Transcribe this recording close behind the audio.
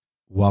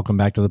Welcome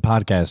back to the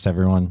podcast,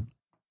 everyone.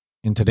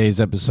 In today's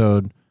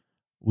episode,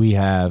 we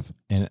have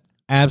an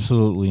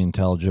absolutely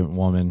intelligent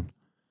woman,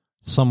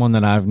 someone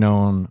that I've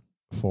known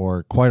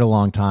for quite a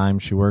long time.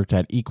 She worked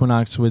at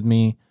Equinox with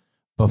me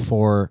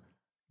before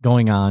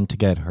going on to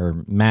get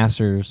her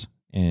master's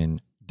in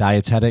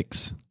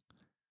dietetics.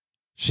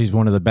 She's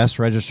one of the best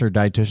registered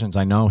dietitians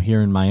I know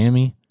here in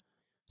Miami,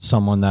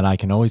 someone that I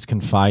can always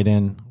confide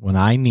in when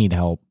I need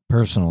help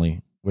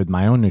personally with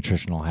my own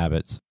nutritional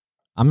habits.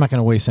 I'm not going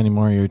to waste any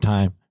more of your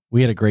time.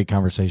 We had a great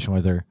conversation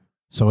with her.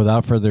 So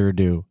without further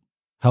ado,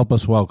 help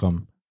us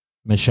welcome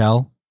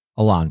Michele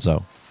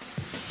Alonso.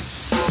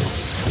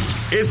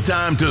 It's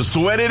time to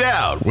sweat it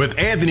out with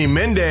Anthony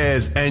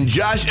Mendez and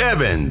Josh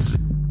Evans.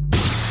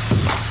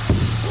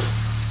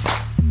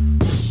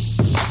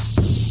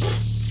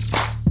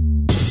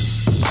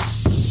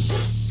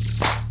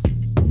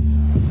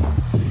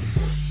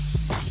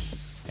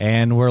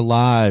 And we're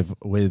live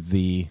with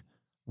the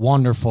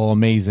wonderful,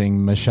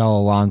 amazing Michele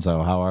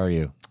Alonso. How are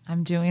you?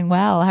 I'm doing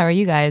well. How are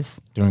you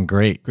guys? Doing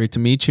great. Great to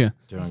meet you.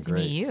 Doing Nice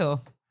great. to meet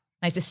you.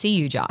 Nice to see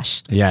you,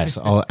 Josh. Yes,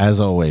 as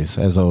always.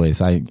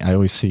 I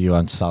always see you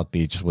on South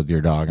Beach with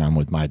your dog. I'm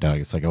with my dog.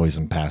 It's like always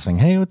in passing.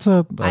 Hey, what's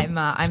up?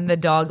 I'm the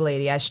dog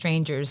lady. As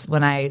strangers,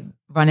 when I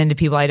run into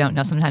people I don't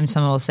know, sometimes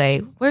someone will say,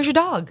 "Where's your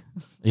dog?"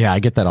 Yeah, I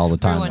get that all the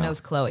time. Everyone now.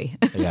 knows Chloe.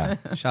 Yeah.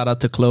 Shout out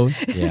to Chloe.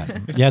 Yeah.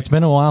 It's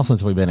been a while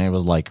since we've been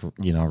able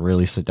to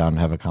really sit down and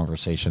have a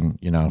conversation.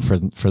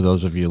 For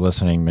those of you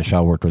listening,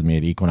 Michele worked with me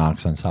at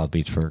Equinox on South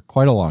Beach for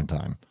quite a long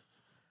time.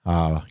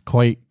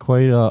 Quite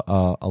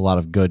a lot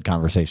of good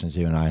conversations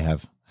you and I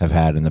have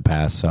had in the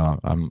past. So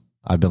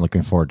I've been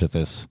looking forward to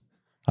this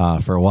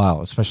for a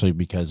while, especially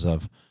because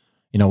of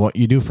what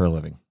you do for a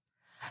living.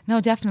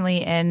 No,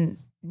 definitely. And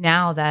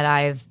now that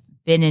I've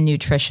been in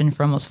nutrition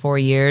for almost 4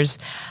 years,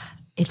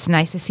 it's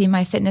nice to see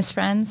my fitness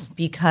friends,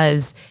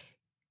 because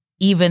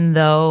even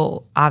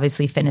though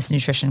obviously fitness and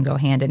nutrition go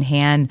hand in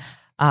hand,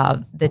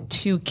 the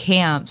two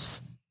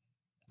camps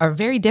are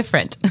very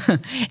different.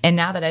 And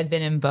now that I've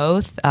been in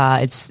both,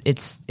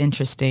 it's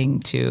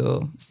interesting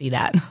to see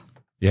that.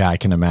 Yeah, I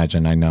can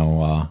imagine. I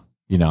know,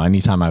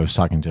 anytime I was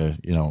talking to,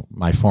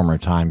 my former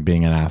time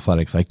being in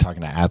athletics, like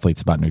talking to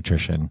athletes about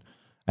nutrition,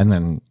 and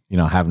then,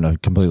 having to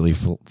completely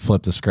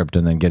flip the script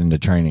and then get into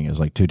training is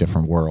like two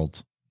different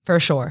worlds. For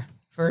sure.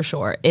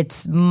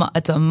 It's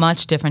a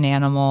much different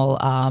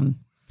animal,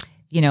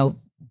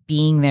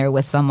 being there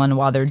with someone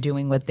while they're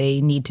doing what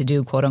they need to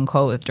do, quote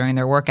unquote, during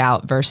their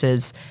workout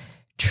versus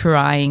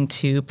trying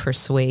to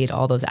persuade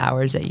all those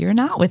hours that you're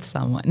not with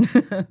someone.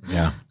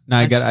 Yeah. Now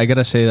I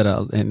gotta say that,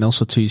 and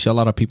also too, you see a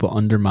lot of people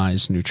undermine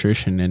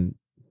nutrition, and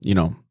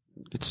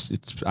it's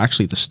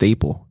actually the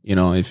staple.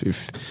 If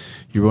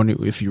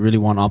you really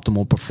want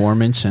optimal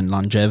performance and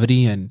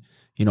longevity and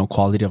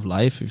quality of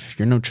life, if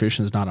your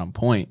nutrition is not on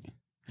point.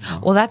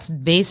 Well, that's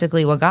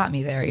basically what got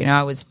me there.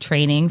 I was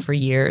training for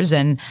years,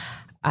 and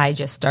I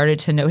just started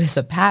to notice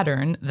a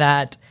pattern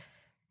that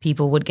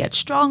people would get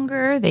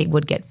stronger, they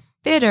would get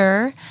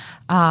fitter,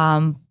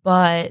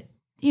 but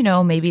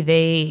maybe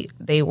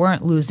they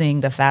weren't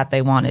losing the fat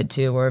they wanted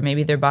to, or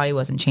maybe their body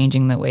wasn't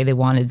changing the way they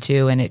wanted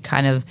to, and it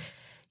kind of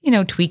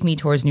tweaked me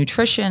towards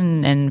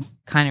nutrition and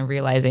kind of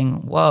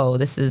realizing, whoa,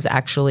 this is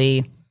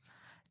actually,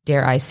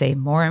 dare I say,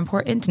 more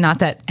important. Not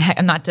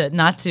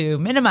to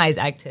minimize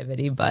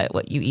activity, but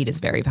what you eat is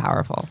very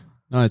powerful.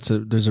 No,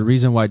 there's a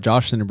reason why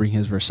Josh didn't bring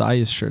his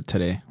Versailles shirt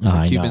today.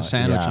 The Cuban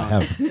sandwich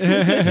on.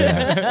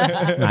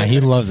 Yeah. Nah, he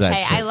loves that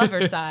Hey, shirt. I love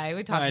Versailles.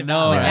 We talked I about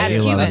know. it. Right? That's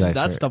He Cuban. loves that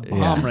That's the shirt.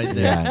 bomb right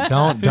there.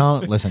 Yeah.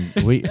 Don't listen.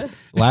 We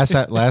last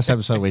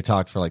episode we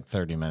talked for like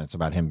 30 minutes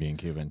about him being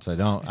Cuban.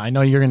 So I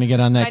know you're going to get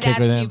on that My kick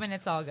with dad's him. Cuban.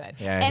 It's all good.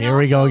 Yeah. And Here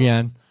we go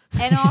again.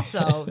 And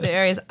also,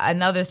 there is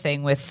another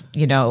thing with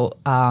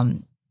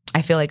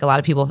I feel like a lot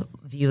of people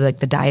view like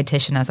the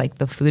dietitian as like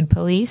the food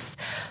police,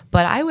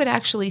 but I would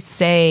actually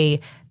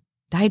say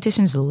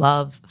dietitians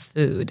love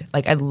food.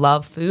 Like, I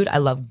love food. I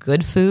love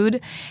good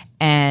food.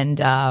 And,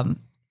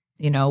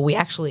 we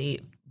actually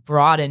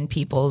broaden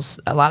people's,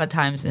 a lot of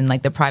times in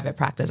like the private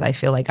practice, I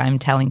feel like I'm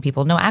telling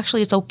people, no,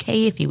 actually it's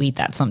okay if you eat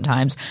that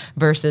sometimes,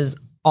 versus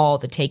all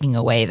the taking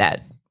away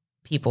that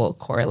people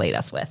correlate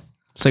us with.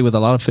 It's like with a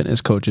lot of fitness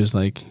coaches,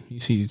 like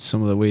you see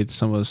some of the way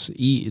some of us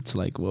eat, it's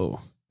like, whoa.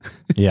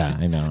 Yeah,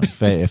 I know.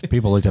 If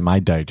people looked at my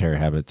dietary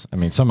habits, I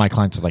mean, some of my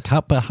clients are like,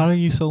 how are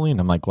you so lean?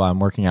 I'm like, well, I'm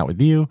working out with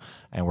you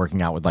and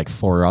working out with like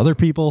 4 other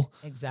people.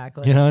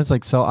 Exactly. It's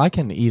like, so I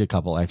can eat a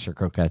couple extra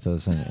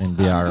croquetas and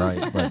be all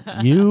right.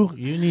 But you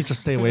need to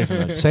stay away from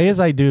them. Say as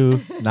I do,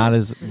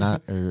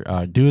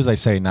 do as I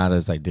say, not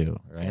as I do.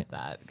 Right.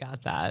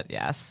 Got that.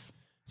 Yes.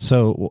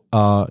 So,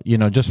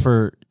 just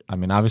for,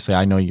 obviously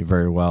I know you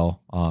very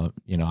well.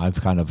 I've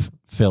kind of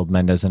filled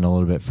Mendez in a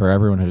little bit for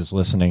everyone who's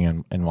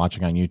listening and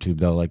watching on YouTube,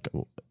 though, like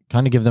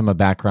kind of give them a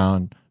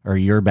background or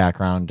your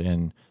background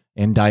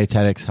in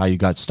dietetics, how you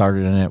got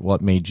started in it,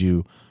 what made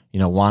you,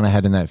 want to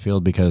head in that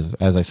field. Because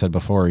as I said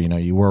before,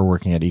 you were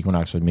working at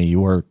Equinox with me, you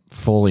were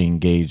fully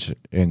engaged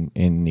in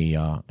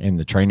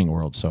the training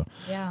world. So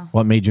yeah,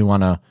 what made you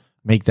want to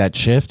make that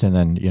shift? And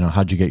then,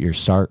 how'd you get your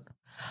start?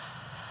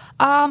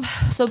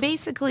 So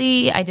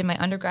basically, I did my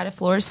undergrad at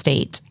Florida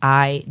State.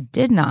 I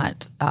did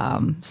not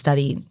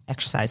study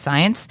exercise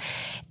science.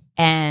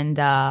 And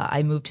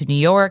I moved to New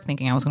York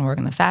thinking I was going to work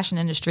in the fashion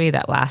industry.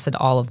 That lasted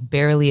all of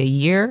barely a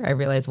year. I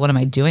realized, what am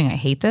I doing? I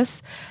hate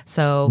this.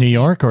 So New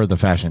York or the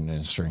fashion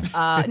industry?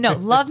 No,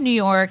 love New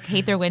York,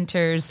 hate their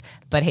winters,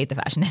 but hate the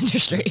fashion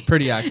industry.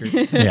 Pretty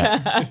accurate.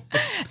 Yeah.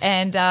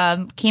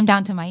 And came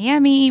down to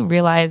Miami,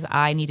 realized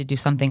I need to do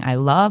something I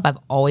love. I've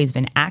always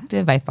been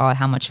active. I thought,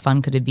 how much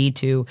fun could it be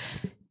to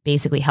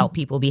basically help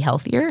people be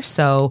healthier?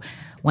 So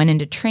went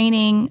into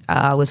training,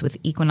 was with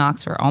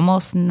Equinox for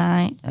almost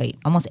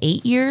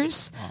 8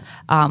 years,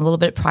 a little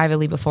bit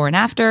privately before and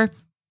after.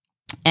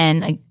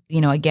 And,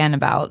 again,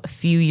 about a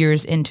few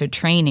years into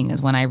training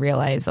is when I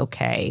realized,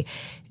 okay,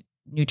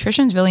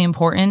 nutrition is really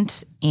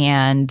important,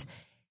 and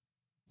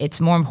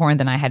it's more important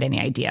than I had any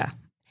idea.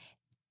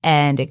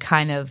 And it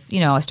kind of,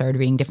 I started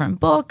reading different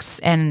books,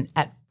 and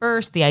at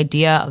first, the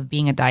idea of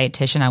being a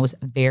dietitian, I was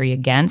very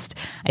against.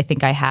 I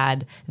think I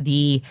had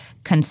the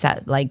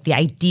concept, like the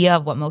idea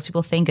of what most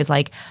people think is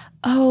like,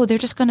 oh, they're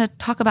just going to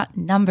talk about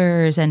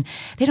numbers and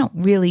they don't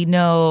really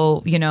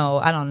know,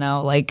 I don't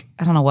know. Like,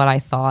 I don't know what I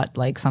thought,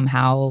 like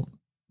somehow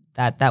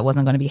that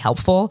wasn't going to be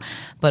helpful.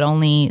 But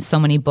only so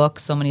many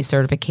books, so many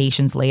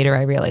certifications later,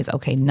 I realized,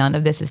 okay, none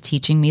of this is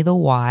teaching me the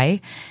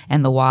why.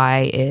 And the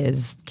why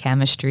is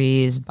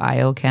chemistries,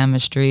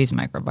 biochemistries,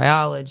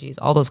 microbiologies,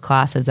 all those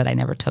classes that I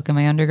never took in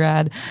my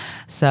undergrad.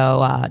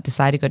 So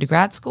decided to go to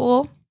grad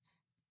school.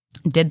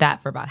 Did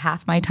that for about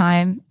half my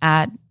time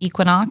at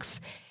Equinox.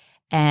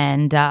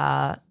 And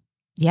I've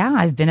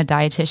been a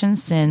dietitian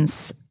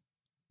since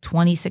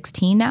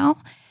 2016 now.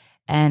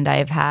 And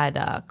I've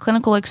had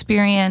clinical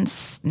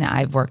experience. Now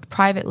I've worked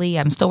privately.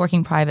 I'm still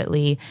working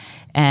privately.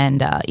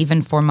 And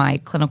even for my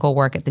clinical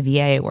work at the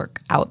VA, I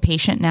work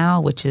outpatient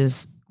now, which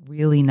is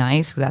really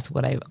nice because that's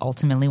what I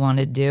ultimately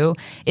wanted to do.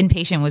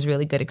 Inpatient was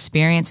really good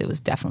experience. It was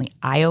definitely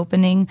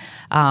eye-opening.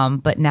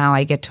 But now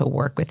I get to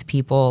work with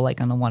people like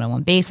on a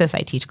one-on-one basis. I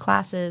teach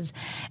classes.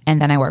 And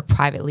then I work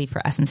privately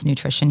for Essence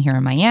Nutrition here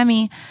in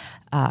Miami.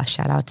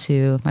 Shout out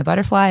to my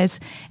butterflies.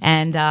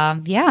 And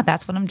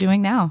that's what I'm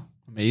doing now.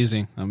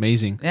 Amazing.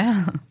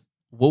 Yeah.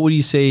 What would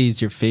you say is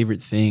your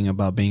favorite thing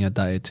about being a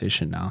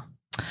dietitian now?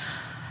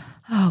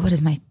 Oh, what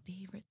is my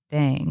favorite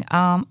thing?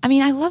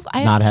 I love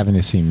Not having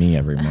to see me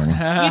every morning.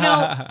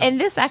 and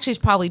this actually is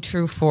probably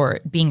true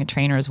for being a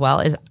trainer as well,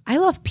 is I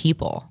love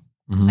people.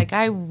 Mm-hmm. Like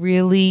I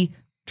really,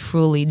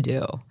 truly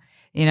do.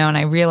 And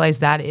I realize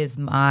that is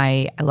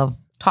I love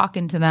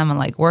talking to them and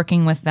like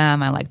working with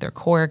them. I like their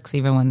quirks,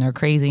 even when they're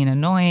crazy and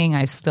annoying,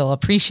 I still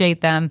appreciate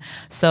them.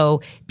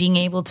 So being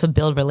able to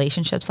build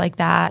relationships like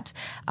that,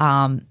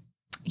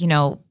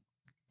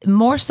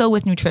 more so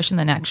with nutrition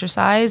than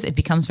exercise, it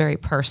becomes very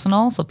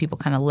personal. So people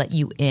kind of let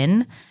you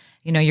in,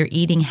 your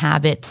eating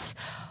habits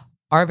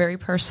are very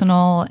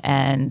personal,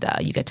 and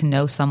you get to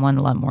know someone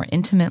a lot more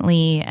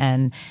intimately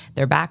and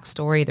their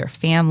backstory, their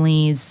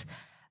families.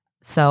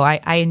 So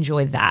I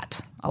enjoy that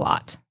a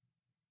lot.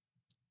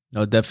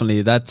 No,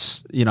 definitely.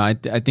 That's, I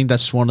think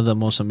that's one of the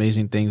most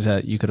amazing things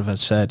that you could have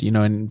said,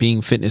 and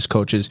being fitness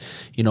coaches,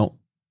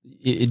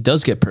 it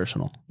does get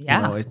personal.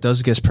 Yeah. It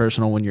does get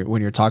personal when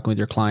you're talking with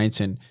your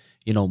clients, and,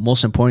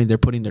 most importantly, they're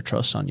putting their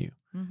trust on you,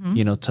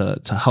 mm-hmm.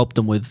 To help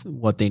them with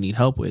what they need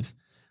help with.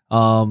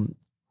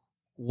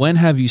 When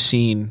have you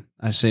seen,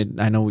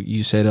 I know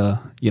you said,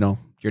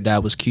 your dad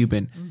was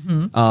Cuban.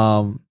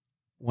 Mm-hmm.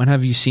 When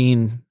have you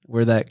seen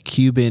where that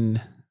Cuban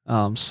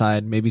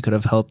side maybe could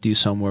have helped you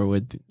somewhere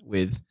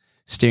with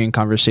steering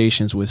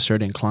conversations with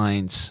certain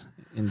clients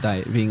in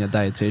being a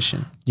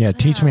dietitian? Yeah,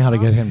 teach me how to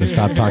get him to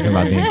stop talking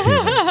about being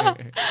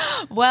Cuban.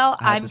 Well,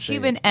 I'm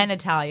Cuban and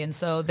Italian,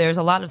 so there's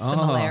a lot of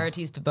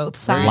similarities to both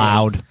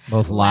sides.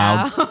 Both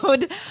loud.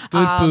 Good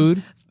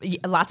food.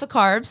 Lots of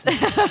carbs.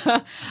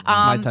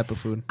 My type of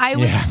food. I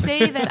would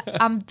say that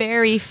I'm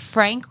very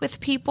frank with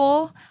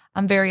people.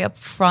 I'm very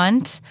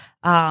upfront.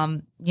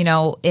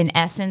 In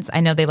essence, I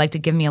know they like to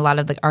give me a lot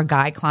of our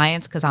guy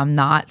clients because I'm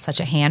not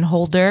such a hand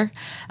holder.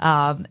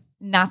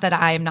 Not that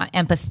I am not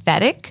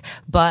empathetic,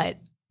 but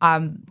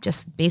I'm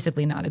just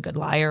basically not a good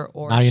liar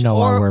or now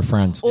why we're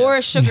friends. Or a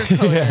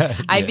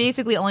sugarcoater. I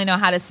basically only know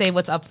how to say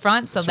what's up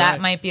front, so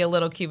that might be a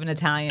little Cuban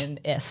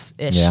Italian-ish.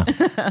 Yeah.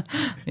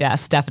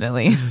 Yes,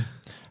 definitely.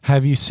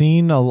 Have you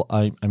seen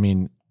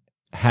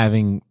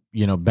having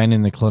been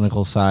in the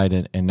clinical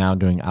side and now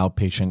doing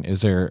outpatient,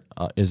 is there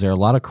a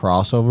lot of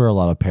crossover, a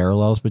lot of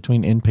parallels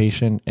between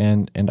inpatient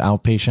and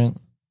outpatient?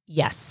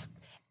 Yes.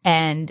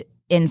 And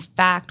in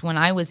fact, when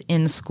I was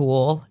in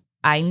school,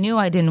 I knew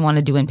I didn't want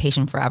to do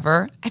inpatient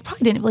forever. I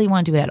probably didn't really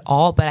want to do it at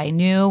all, but I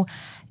knew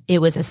it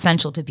was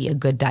essential to be a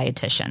good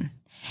dietitian.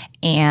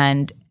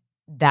 And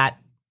that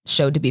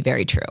showed to be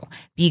very true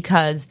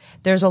because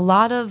there's a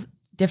lot of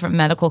different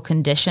medical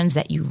conditions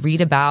that you read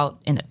about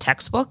in a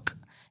textbook.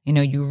 You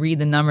know, you read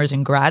the numbers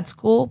in grad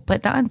school,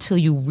 but not until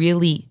you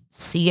really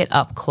see it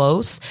up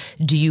close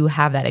do you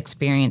have that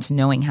experience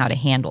knowing how to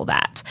handle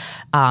that.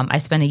 I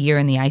spent a year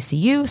in the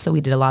ICU, so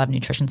we did a lot of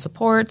nutrition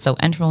support, so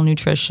enteral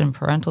nutrition,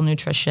 parental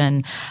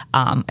nutrition.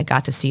 I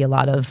got to see a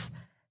lot of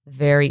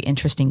very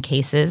interesting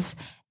cases,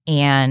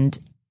 and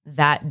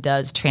that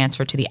does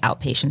transfer to the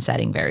outpatient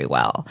setting very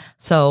well.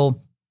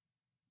 So,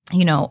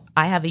 you know,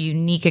 I have a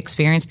unique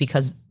experience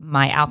because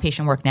my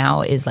outpatient work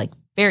now is like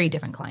very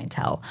different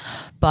clientele,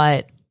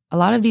 but a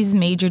lot of these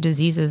major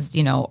diseases,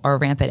 you know, are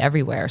rampant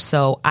everywhere.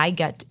 So I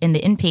get in the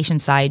inpatient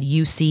side,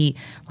 you see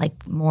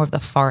like more of the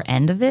far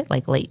end of it,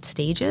 like late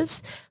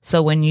stages.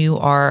 So when you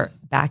are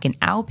back in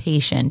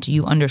outpatient,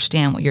 you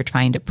understand what you're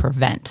trying to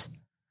prevent,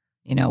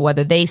 you know,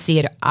 whether they see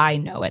it, or I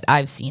know it,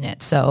 I've seen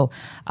it. So,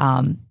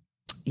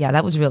 yeah,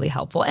 that was really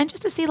helpful. And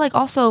just to see like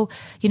also,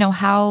 you know,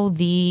 how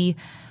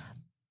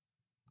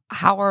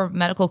our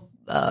medical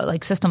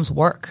like systems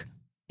work,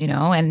 you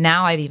know, and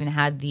now I've even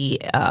had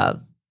the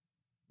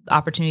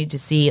opportunity to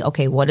see,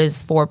 okay, what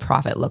does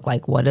for-profit look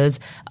like? What does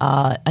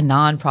a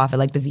nonprofit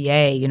like the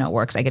VA, you know,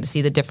 works? I get to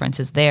see the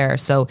differences there.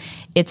 So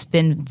it's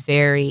been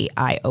very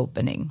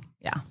eye-opening.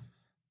 Yeah.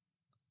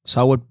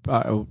 So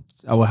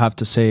I would have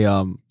to say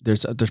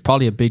there's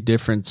probably a big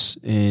difference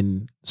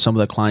in some of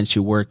the clients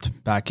you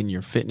worked back in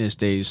your fitness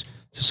days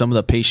to some of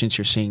the patients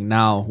you're seeing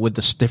now with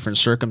the different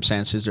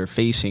circumstances they're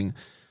facing.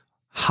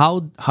 How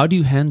do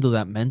you handle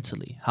that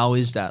mentally? How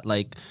is that?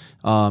 Like,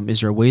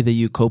 is there a way that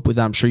you cope with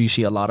that? I'm sure you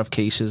see a lot of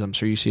cases. I'm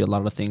sure you see a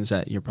lot of things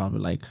that you're probably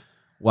like,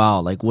 wow,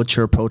 like what's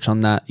your approach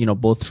on that? You know,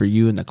 both for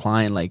you and the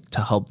client, like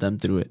to help them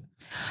through it.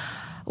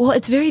 Well,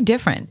 it's very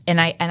different. And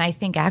I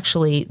think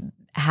actually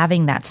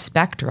having that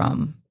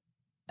spectrum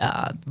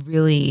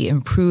really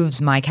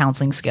improves my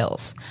counseling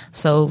skills.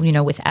 So, you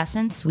know, with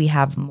Essence, we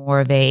have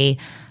more of a,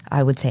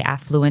 I would say,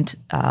 affluent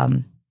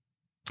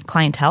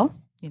clientele.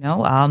 You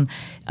know,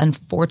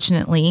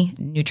 unfortunately,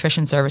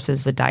 nutrition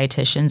services with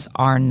dietitians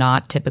are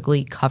not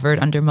typically covered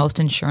under most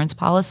insurance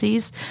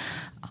policies.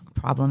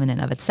 Problem in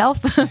and of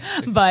itself.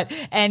 But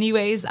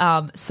anyways,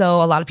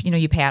 so a lot of, you know,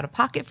 you pay out of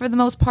pocket for the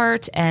most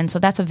part. And so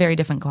that's a very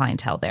different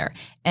clientele there.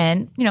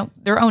 And, you know,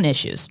 their own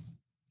issues.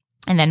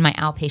 And then my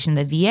outpatient,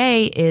 the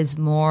VA, is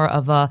more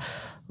of a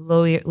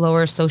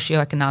lower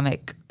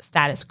socioeconomic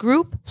status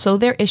group. So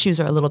their issues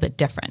are a little bit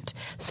different.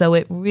 So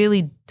it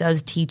really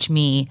does teach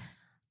me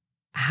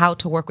how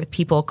to work with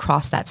people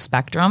across that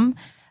spectrum,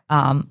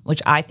 which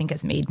I think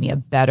has made me a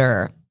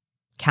better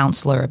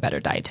counselor, a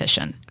better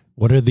dietitian.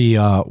 What are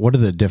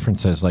the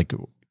differences? Like,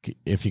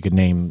 if you could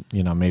name,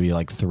 you know, maybe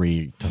like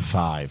 3 to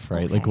 5,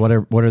 right? Okay. Like,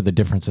 what are the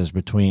differences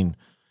between,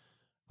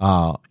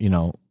 you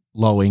know,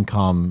 low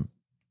income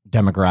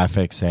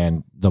demographics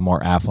and the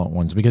more affluent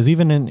ones? Because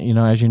even in, you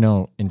know, as you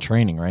know, in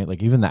training, right?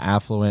 Like even the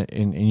affluent,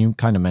 and you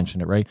kind of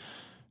mentioned it, right?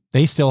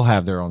 They still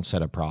have their own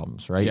set of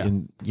problems, right? Yeah,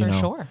 and you know,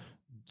 sure.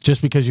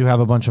 Just because you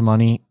have a bunch of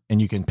money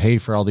and you can pay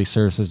for all these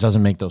services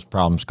doesn't make those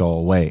problems go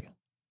away.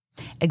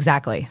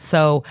 Exactly.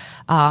 So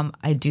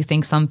I do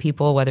think some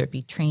people, whether it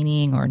be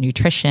training or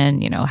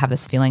nutrition, you know, have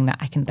this feeling that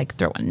I can like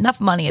throw enough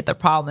money at the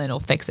problem and it'll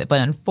fix it. But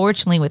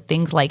unfortunately, with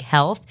things like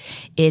health,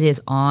 it is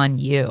on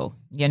you.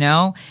 You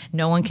know,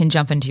 no one can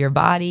jump into your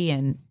body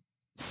and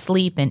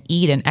sleep and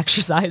eat and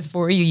exercise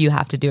for you. You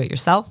have to do it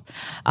yourself.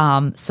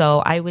 So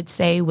I would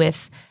say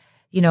with,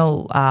 you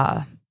know,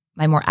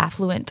 my more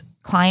affluent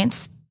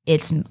clients,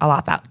 it's a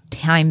lot about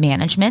time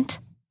management,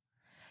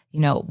 you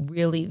know,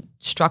 really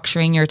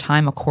structuring your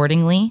time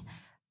accordingly,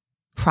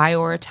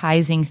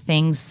 prioritizing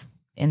things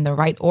in the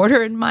right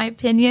order, in my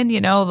opinion.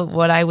 You know,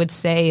 what I would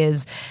say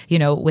is, you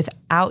know,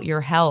 without your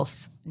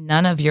health,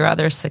 none of your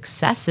other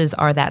successes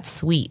are that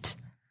sweet.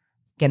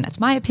 Again, that's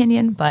my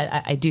opinion, but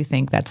I do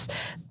think that's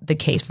the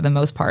case for the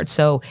most part.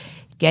 So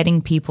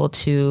getting people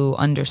to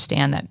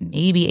understand that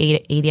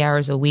maybe 80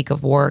 hours a week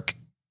of work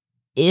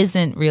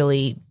isn't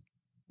really,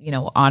 you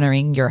know,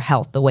 honoring your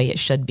health the way it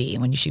should be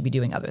when you should be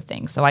doing other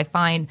things. So I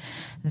find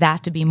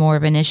that to be more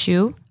of an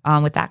issue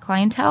with that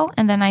clientele.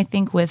 And then I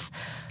think with,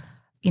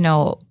 you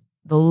know,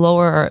 the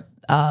lower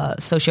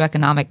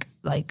socioeconomic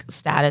like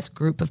status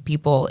group of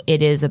people,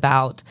 it is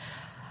about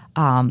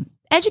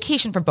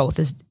education for both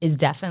is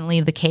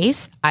definitely the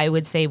case. I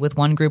would say with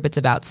one group, it's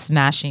about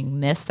smashing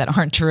myths that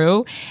aren't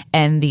true.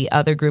 And the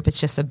other group, it's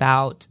just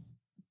about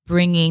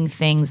bringing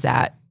things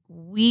that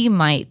we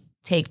might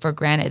take for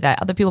granted that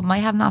other people might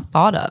have not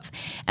thought of.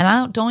 And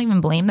I don't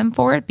even blame them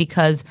for it,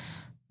 because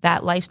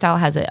that lifestyle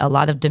has a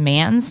lot of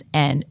demands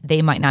and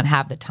they might not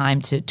have the time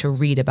to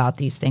read about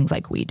these things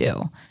like we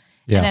do.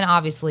 Yeah. And then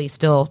obviously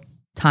still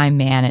time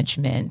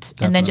management.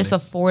 Definitely. And then just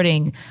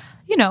affording,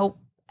 you know,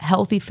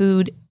 healthy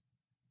food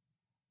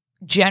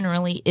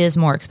generally is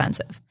more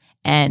expensive,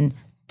 and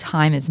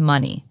time is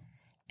money.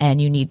 And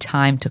you need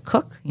time to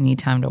cook, you need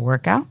time to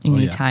work out, you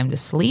need time to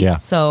sleep. Yeah.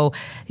 So,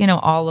 you know,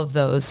 all of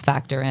those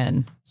factor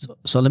in.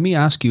 So let me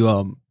ask you,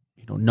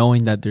 you know,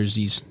 knowing that there's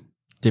these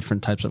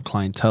different types of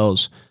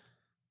clienteles,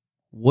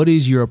 what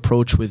is your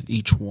approach with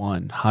each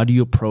one? How do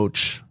you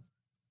approach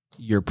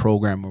your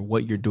program or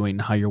what you're doing,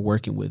 how you're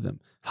working with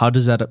them? How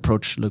does that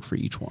approach look for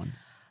each one?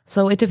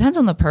 So it depends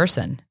on the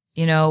person.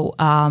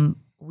 I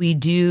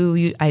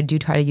do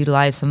try to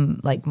utilize some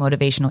like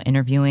motivational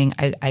interviewing.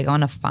 I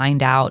want to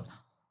find out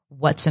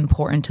what's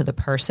important to the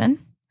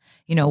person.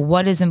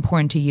 What is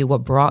important to you?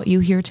 What brought you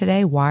here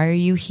today? Why are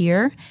you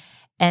here?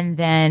 And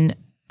then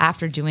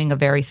after doing a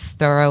very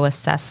thorough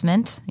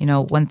assessment,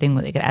 one thing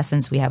with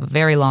Essence, we have a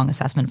very long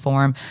assessment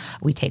form.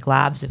 We take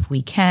labs if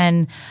we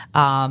can.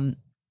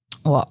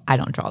 Well, I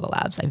don't draw the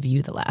labs. I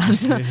view the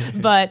labs.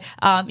 But,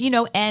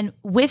 and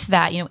with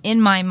that, in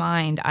my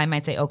mind, I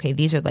might say, okay,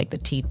 these are like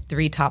the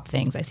three top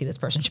things I see this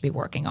person should be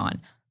working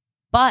on.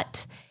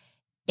 But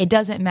it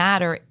doesn't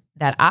matter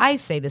that I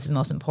say this is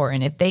most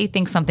important. If they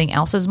think something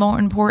else is more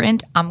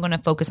important, I'm going to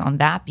focus on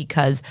that,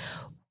 because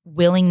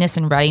willingness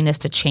and readiness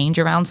to change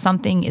around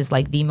something is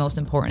like the most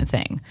important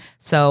thing.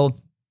 So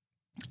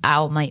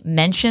might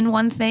mention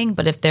one thing,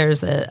 but if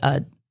there's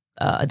a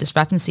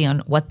discrepancy on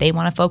what they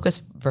want to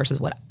focus versus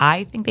what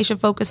I think they should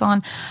focus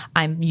on,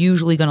 I'm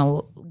usually going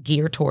to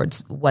gear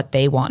towards what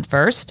they want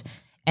first.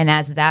 And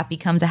as that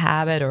becomes a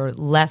habit or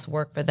less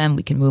work for them,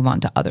 we can move on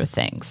to other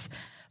things.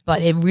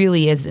 But it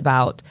really is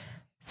about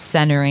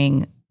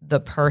centering the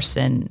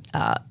person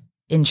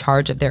in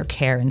charge of their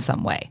care in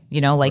some way.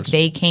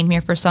 They came here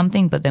for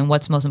something, but then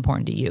what's most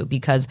important to you?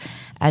 Because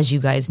as you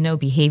guys know,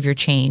 behavior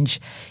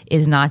change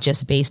is not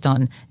just based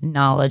on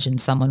knowledge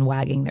and someone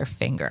wagging their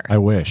finger. I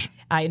wish.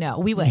 I know.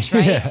 We wish,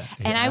 right? Yeah,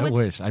 and I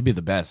wish. I'd be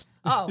the best.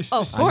 Oh, of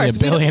course. I'd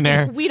be a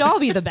billionaire. We'd all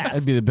be the best.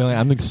 I'd be the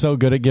billionaire. I'm so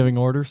good at giving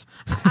orders.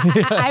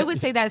 I would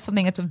say that is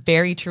something that's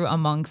very true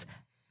amongst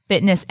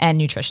fitness and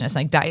nutritionists.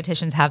 Like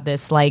dietitians have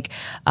this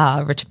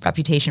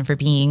reputation for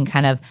being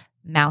kind of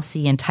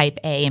mousy and type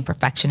A and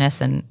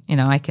perfectionist. And,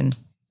 I can,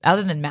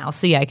 other than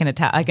mousy, I can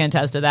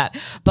attest to that.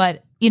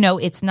 But,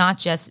 it's not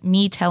just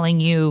me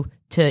telling you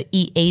to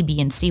eat A, B,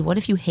 and C. What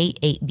if you hate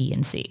A, B,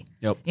 and C?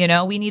 Yep.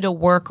 We need to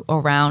work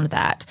around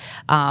that.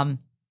 And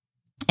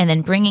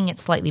then bringing it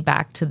slightly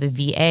back to the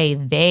VA,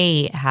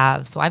 they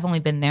have, so I've only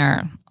been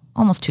there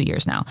almost 2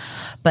 years now,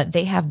 but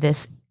they have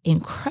this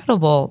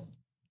incredible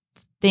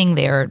thing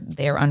they're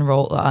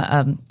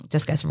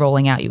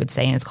rolling out, you would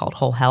say, and it's called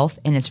Whole Health.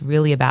 And it's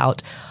really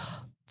about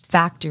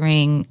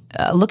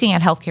looking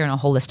at healthcare in a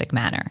holistic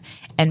manner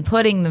and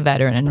putting the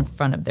veteran in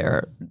front of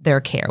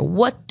their care.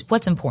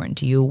 What's important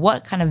to you?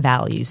 What kind of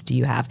values do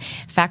you have?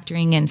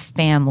 Factoring in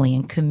family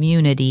and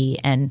community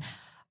and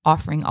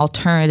offering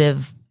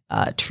alternative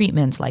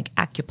treatments like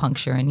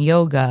acupuncture and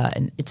yoga.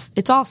 And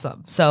it's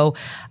awesome. So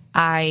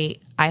I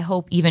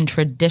hope even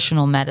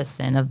traditional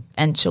medicine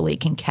eventually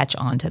can catch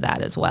on to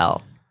that as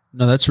well.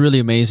 No, that's really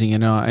amazing,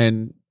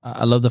 and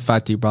I love the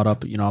fact that you brought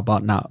up,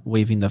 about not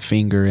waving the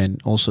finger,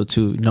 and also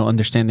to,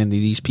 understanding that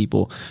these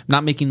people,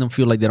 not making them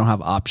feel like they don't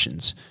have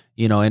options,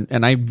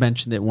 and I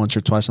mentioned it once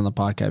or twice on the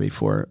podcast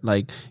before,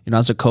 like,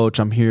 as a coach,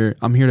 I'm here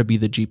to be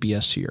the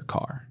GPS to your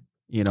car,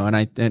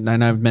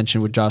 and I've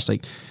mentioned with Josh,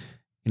 like,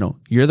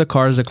 you're the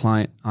car as a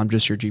client. I'm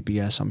just your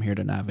GPS. I'm here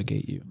to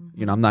navigate you.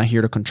 Mm-hmm. I'm not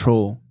here to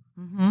control.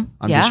 Mm-hmm.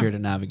 I'm just here to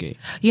navigate.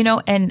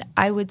 And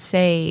I would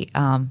say,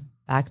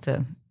 back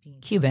to being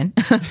Cuban,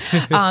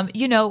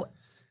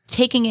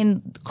 taking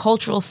in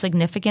cultural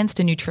significance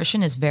to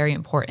nutrition is very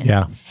important.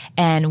 Yeah.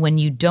 And when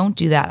you don't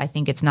do that, I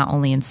think it's not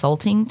only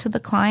insulting to the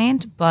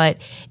client, but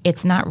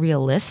it's not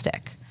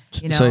realistic.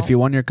 So if you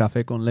want your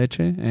café con leche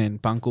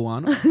and pan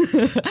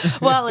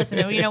cubano. Well,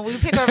 listen, we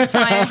pick over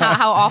time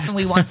how often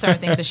we want certain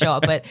things to show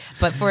up.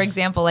 But for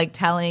example, like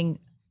telling,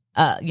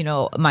 a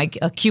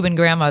Cuban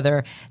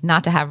grandmother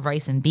not to have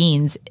rice and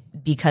beans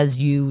because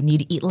you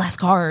need to eat less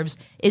carbs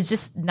is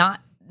just not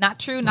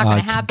true. Not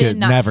going to happen.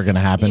 Never going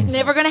to happen.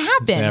 Never going to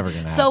happen. Never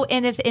going to happen. So,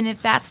 and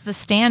if that's the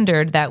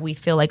standard that we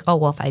feel like, oh,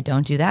 well, if I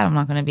don't do that, I'm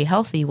not going to be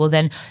healthy. Well,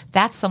 then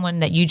that's someone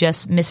that you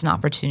just miss an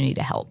opportunity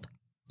to help.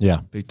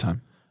 Yeah. Big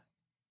time.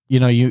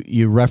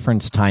 You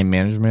reference time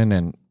management,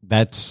 and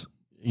that's,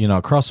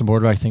 across the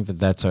board, I think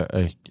that's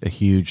a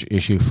huge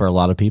issue for a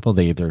lot of people.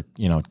 They either,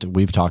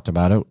 we've talked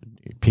about it,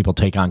 people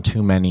take on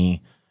too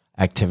many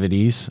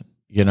activities,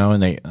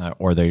 and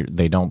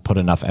they don't put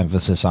enough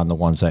emphasis on the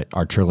ones that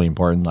are truly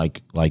important,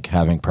 like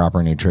having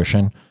proper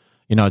nutrition.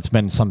 It's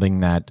been something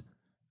that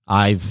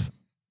I've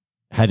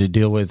had to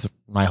deal with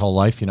my whole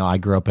life. I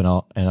grew up in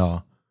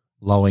a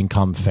low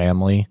income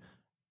family,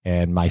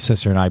 and my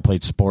sister and I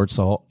played sports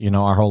our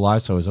whole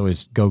lives. So it was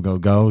always go, go,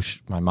 go.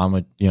 My mom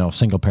would,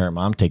 single parent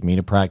mom, take me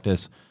to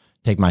practice,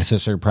 take my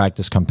sister to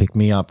practice, come pick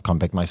me up, come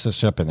pick my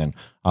sister up. And then,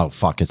 oh,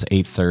 fuck, it's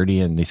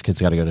 8:30 and these kids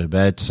got to go to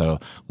bed. So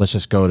let's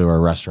just go to a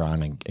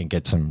restaurant and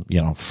get some,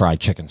 fried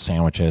chicken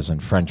sandwiches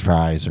and French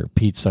fries or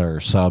pizza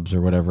or subs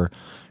or whatever.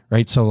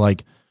 Right. So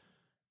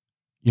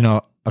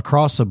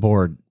across the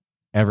board,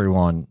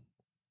 everyone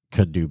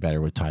could do better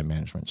with time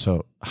management.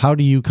 So how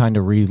do you kind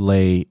of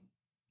relay,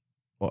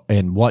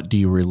 and what do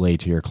you relay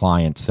to your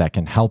clients that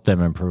can help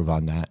them improve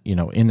on that,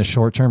 in the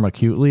short term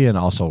acutely and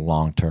also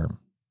long term?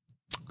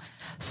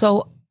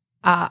 So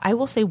I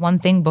will say one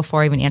thing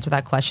before I even answer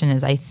that question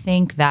is I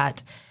think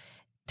that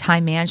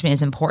time management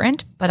is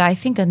important, but I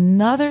think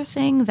another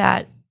thing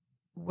that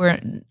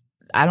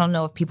I don't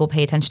know if people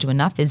pay attention to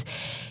enough is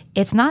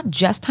it's not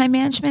just time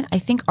management. I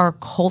think our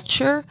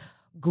culture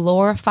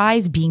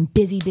glorifies being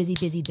busy, busy,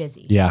 busy,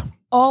 busy. Yeah.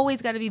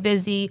 Always got to be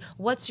busy.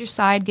 What's your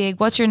side gig?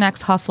 What's your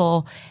next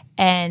hustle?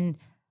 And,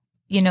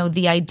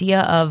 the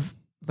idea of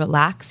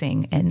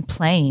relaxing and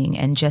playing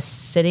and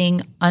just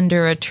sitting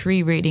under a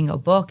tree reading a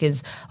book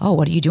is, oh,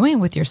 what are you doing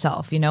with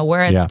yourself?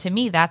 Whereas to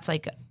me, that's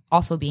like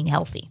also being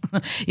healthy,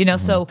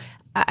 So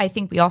I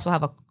think we also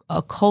have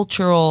a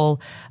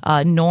cultural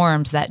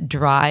norms that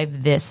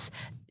drive this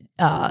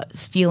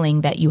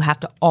feeling that you have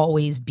to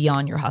always be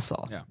on your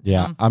hustle.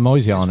 Yeah. I'm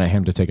always yelling at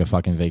him to take a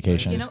fucking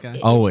vacation.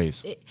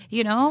 Always.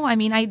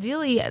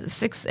 Ideally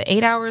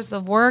 8 hours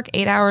of work,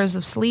 8 hours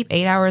of sleep,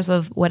 8 hours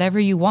of whatever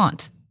you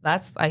want.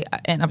 That's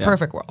in a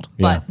perfect world.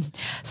 But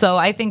so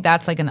I think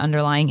that's like an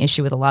underlying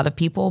issue with a lot of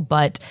people.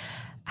 But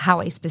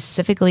how I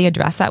specifically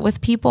address that with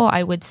people,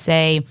 I would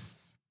say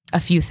a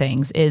few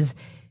things is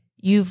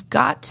you've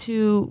got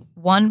to,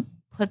 one,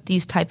 put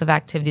these type of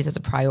activities as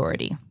a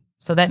priority.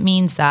 So that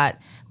means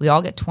that we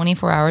all get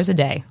 24 hours a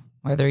day,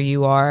 whether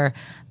you are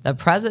the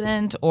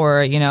president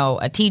or,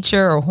 a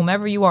teacher or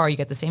whomever you are, you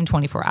get the same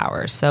 24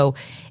 hours. So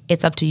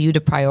it's up to you to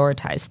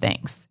prioritize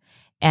things.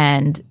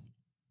 And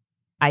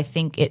I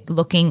think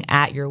looking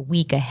at your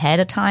week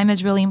ahead of time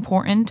is really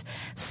important,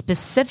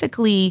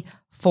 specifically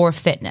for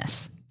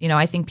fitness.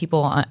 I think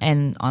people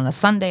on a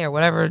Sunday or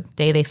whatever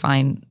day they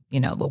find,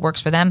 what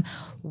works for them.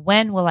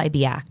 When will I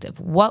be active?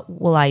 What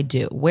will I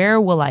do? Where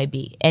will I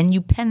be? And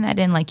you pen that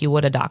in like you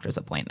would a doctor's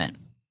appointment.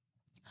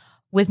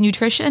 With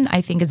nutrition,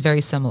 I think it's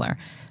very similar.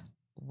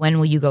 When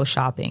will you go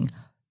shopping?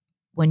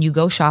 When you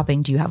go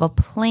shopping, do you have a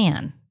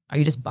plan? Are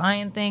you just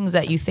buying things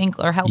that you think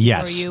are healthy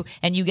for you,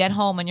 and you get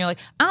home and you're like,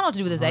 I don't know what to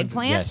do with this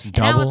eggplant,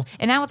 Yes,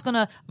 and now it's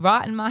gonna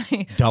rot in my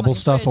double my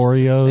stuff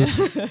fridge.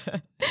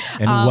 Oreos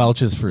and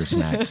Welch's fruit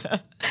snacks.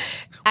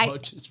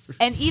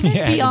 And even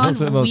beyond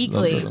those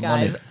weekly, are the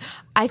guys, money.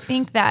 I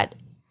think that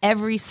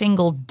every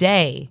single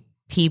day,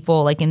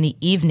 people like in the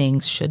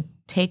evenings should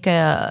take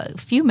a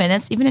few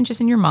minutes, even just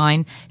in your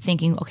mind,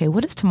 thinking, okay,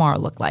 what does tomorrow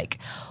look like?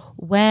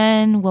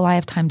 When will I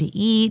have time to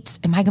eat?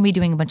 Am I going to be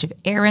doing a bunch of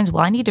errands?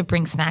 Will I need to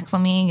bring snacks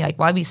on me? Like,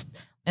 will I be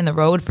in the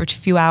road for a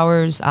few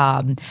hours?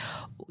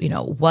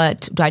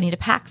 What do I need to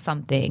pack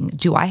something?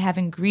 Do I have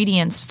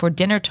ingredients for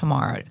dinner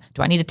tomorrow?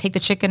 Do I need to take the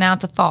chicken out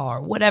to thaw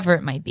or whatever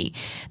it might be?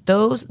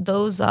 Those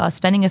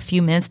spending a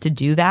few minutes to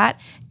do that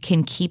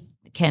can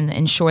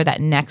ensure that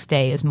next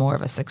day is more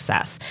of a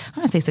success. I don't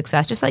want to say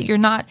success, just that you're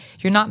not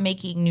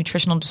making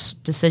nutritional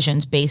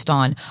decisions based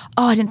on,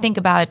 oh, I didn't think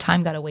about it,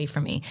 time got away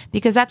from me,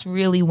 because that's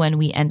really when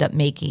we end up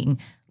making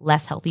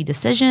less healthy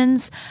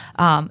decisions.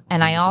 And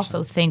I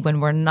also think when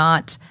we're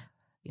not,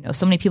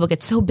 so many people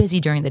get so busy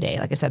during the day.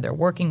 Like I said, they're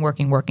working.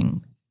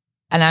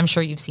 And I'm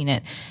sure you've seen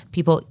it.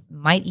 People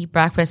might eat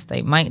breakfast,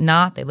 they might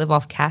not. They live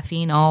off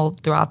caffeine all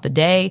throughout the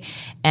day.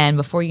 And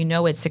before you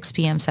know it, 6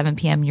 p.m., 7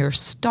 p.m., you're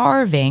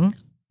starving,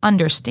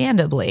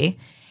 understandably,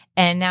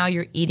 and now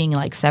you're eating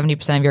like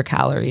 70% of your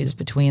calories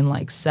between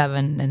like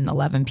 7 and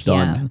 11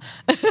 p.m.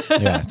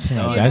 Yeah,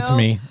 that's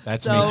me.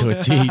 That's me to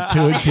a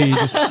T.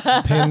 Just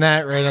pin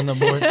that right on the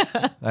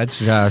board. That's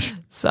Josh.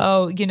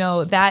 So,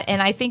 that,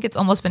 and I think it's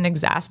almost been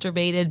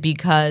exacerbated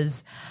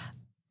because,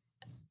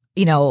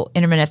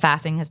 intermittent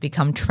fasting has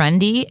become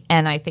trendy,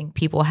 and I think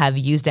people have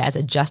used it as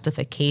a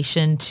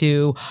justification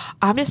to,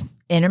 I'm just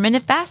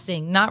intermittent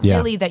fasting, not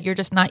really that you're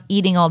just not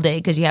eating all day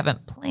because you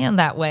haven't planned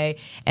that way,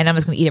 and I'm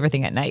just going to eat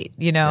everything at night,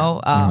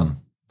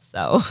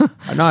 So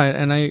No,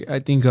 and I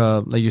think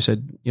like you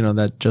said,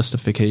 that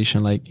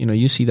justification, like,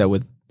 you see that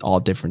with all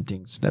different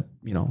things that,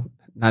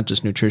 not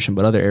just nutrition,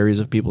 but other areas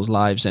of people's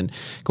lives. And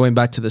going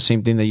back to the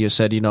same thing that you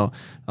said,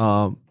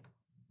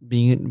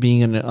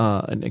 being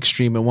an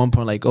extreme at one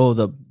point, like, oh,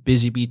 the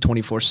busy bee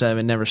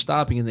 24/7, never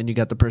stopping, and then you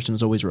got the person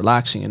who's always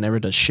relaxing and never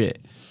does shit,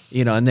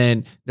 and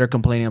then they're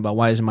complaining about,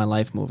 why isn't my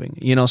life moving,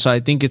 so I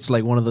think it's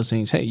like one of those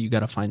things, hey, you got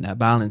to find that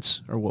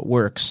balance or what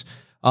works.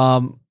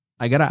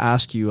 I gotta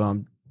ask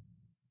you,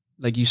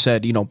 like you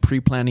said,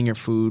 pre-planning your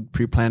food,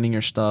 pre-planning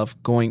your stuff,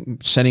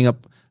 setting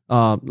up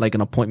like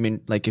an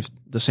appointment, like if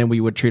the same way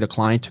you would treat a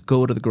client to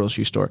go to the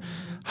grocery store.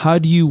 How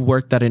do you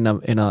work that in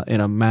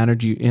a manner,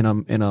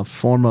 in a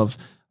form of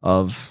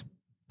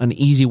an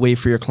easy way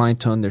for your client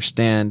to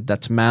understand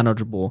that's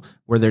manageable,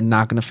 where they're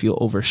not going to feel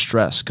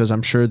overstressed? Because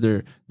I'm sure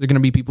they're going to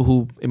be people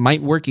who it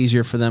might work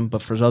easier for them,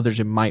 but for others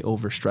it might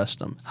overstress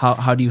them.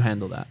 How do you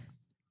handle that?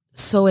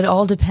 So it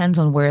all depends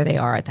on where they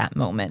are at that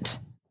moment.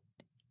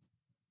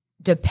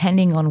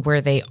 Depending on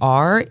where they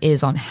are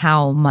is on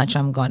how much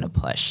I'm going to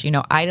push.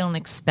 I don't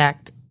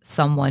expect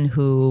someone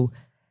who,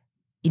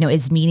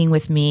 is meeting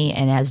with me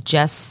and has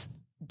just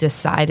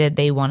decided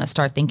they want to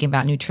start thinking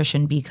about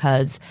nutrition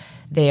because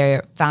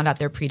they found out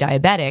they're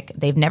pre-diabetic.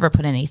 They've never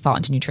put any thought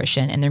into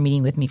nutrition and they're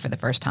meeting with me for the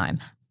first time.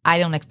 I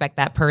don't expect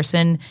that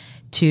person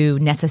to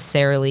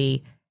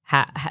necessarily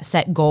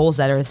set goals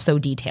that are so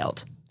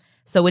detailed.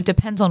 So it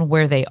depends on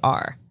where they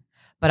are.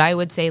 But I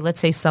would say, let's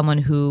say someone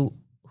who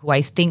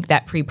I think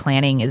that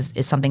pre-planning is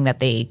something that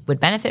they would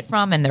benefit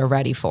from and they're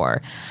ready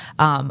for.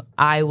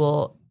 I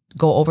will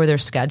go over their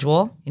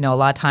schedule. You know, a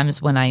lot of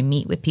times when I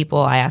meet with people,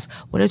 I ask,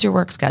 what is your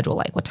work schedule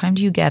like? What time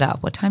do you get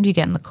up? What time do you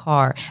get in the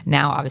car?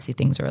 Now, obviously,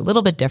 things are a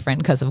little bit different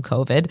because of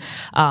COVID.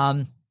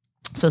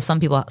 So some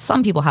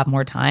people have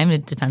more time.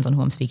 It depends on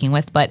who I'm speaking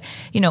with. But,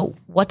 you know,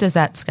 what does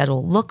that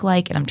schedule look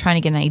like? And I'm trying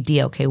to get an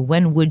idea. Okay,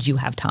 when would you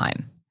have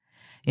time?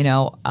 You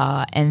know,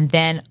 and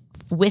then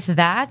with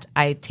that,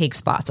 I take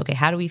spots. Okay,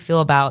 how do we feel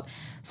about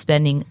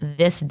spending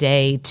this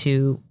day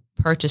to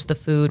purchase the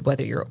food,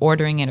 whether you're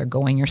ordering it or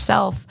going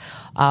yourself?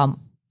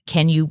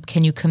 Can you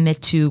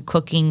commit to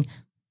cooking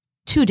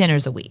 2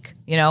 dinners a week?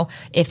 You know,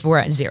 if we're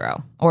at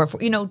 0, or if,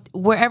 you know,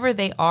 wherever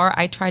they are,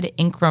 I try to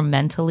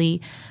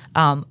incrementally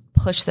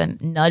push them,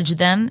 nudge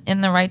them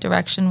in the right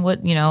direction.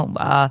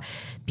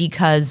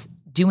 Because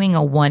doing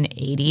a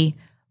 180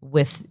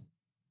 with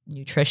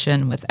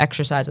nutrition, with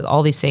exercise, with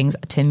all these things,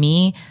 to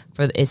me,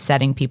 is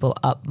setting people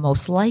up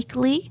most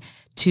likely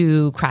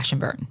to crash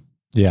and burn.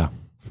 Yeah,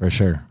 for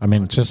sure. I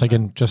mean, it's just like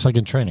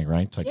in training,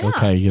 right? It's like,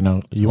 okay, you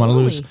know, you want to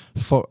lose,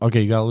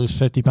 you got to lose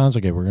 50 pounds.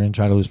 Okay, we're going to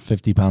try to lose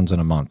 50 pounds in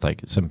a month.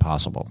 Like, it's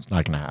impossible. It's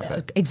not going to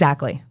happen.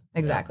 Exactly.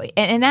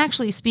 And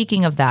actually,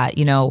 speaking of that,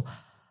 you know,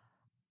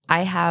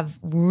 I have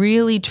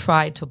really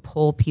tried to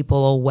pull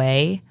people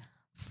away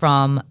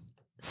from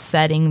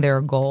setting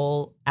their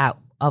goal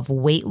of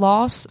weight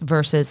loss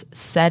versus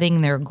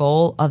setting their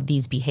goal of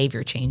these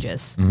behavior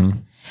changes. Mm-hmm.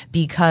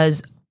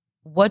 Because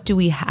what do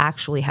we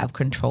actually have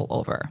control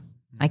over?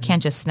 I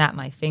can't just snap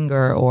my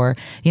finger or,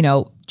 you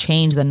know,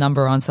 change the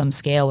number on some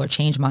scale or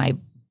change my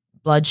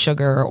blood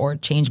sugar or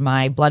change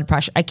my blood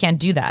pressure. I can't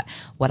do that.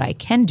 What I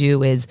can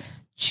do is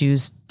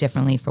choose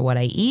differently for what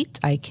I eat.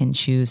 I can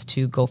choose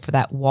to go for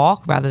that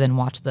walk rather than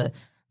watch the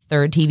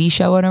 3rd TV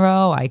show in a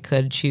row. I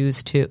could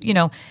choose to, you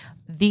know,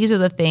 these are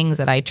the things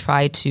that I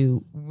try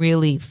to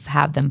really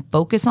have them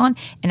focus on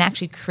and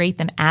actually create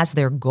them as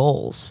their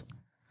goals.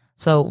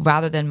 So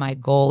rather than my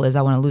goal is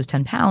I want to lose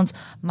 10 pounds,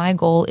 my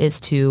goal is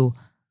to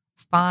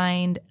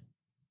find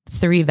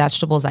 3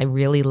 vegetables I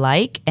really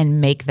like and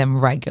make them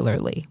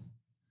regularly.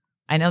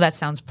 I know that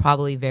sounds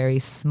probably very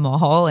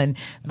small and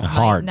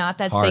not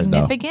that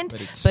significant,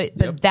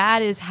 but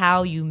that is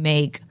how you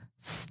make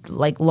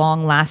like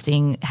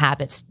long-lasting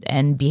habits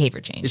and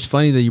behavior change. It's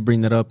funny that you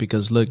bring that up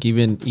because look,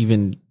 even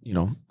you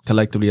know,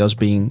 collectively us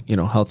being, you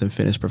know, health and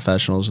fitness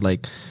professionals,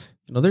 like,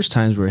 you know, there's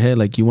times where, hey,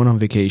 like you went on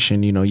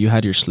vacation, you know, you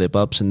had your slip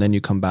ups and then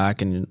you come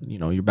back and, you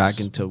know, you're back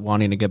into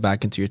wanting to get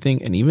back into your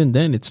thing. And even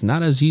then it's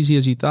not as easy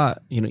as you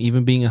thought, you know,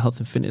 even being a health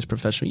and fitness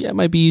professional. Yeah, it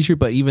might be easier,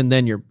 but even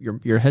then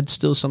your head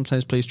still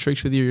sometimes plays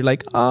tricks with you. You're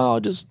like, oh,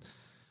 just,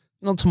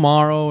 you know,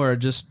 tomorrow or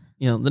just,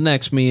 you know, the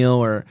next meal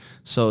or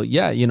so.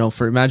 Yeah. You know,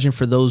 imagine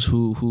for those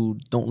who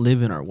don't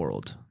live in our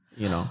world,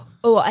 you know.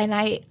 Oh, and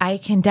I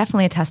can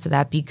definitely attest to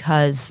that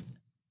because,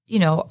 you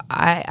know,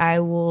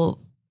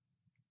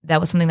 that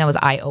was something that was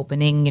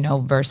eye-opening, you know,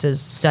 versus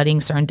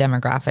studying certain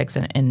demographics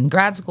in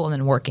grad school and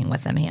then working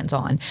with them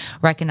hands-on,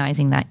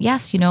 recognizing that,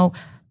 yes, you know,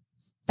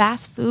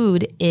 fast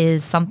food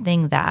is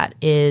something that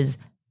is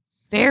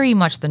very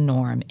much the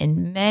norm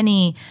in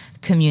many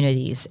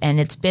communities. And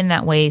it's been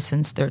that way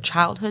since their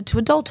childhood to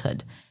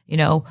adulthood. You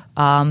know,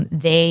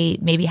 they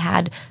maybe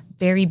had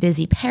very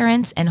busy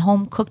parents and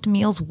home-cooked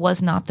meals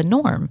was not the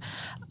norm.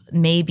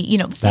 Maybe, you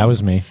know, that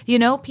was me, you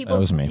know, people, that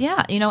was me.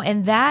 Yeah. You know,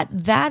 and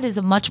that is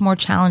a much more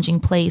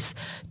challenging place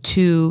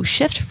to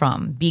shift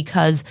from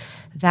because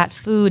that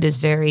food is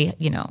very,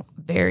 you know,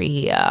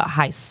 very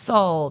high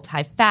salt,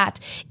 high fat.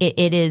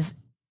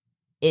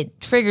 It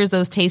triggers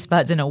those taste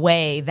buds in a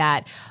way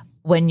that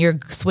when you're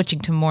switching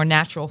to more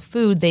natural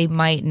food, they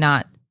might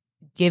not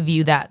give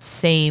you that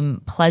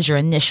same pleasure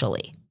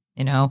initially.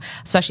 You know,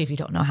 especially if you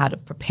don't know how to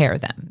prepare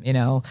them. You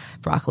know,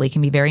 broccoli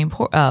can be very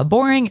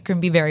boring. It can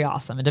be very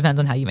awesome. It depends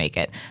on how you make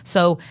it.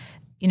 So,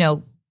 you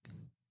know,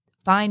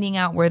 finding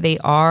out where they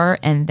are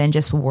and then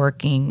just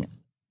working,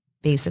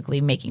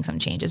 basically making some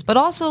changes. But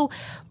also,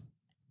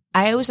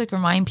 I always like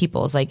remind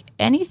people is like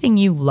anything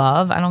you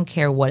love, I don't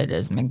care what it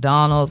is,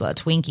 McDonald's, a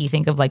Twinkie,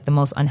 think of like the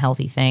most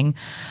unhealthy thing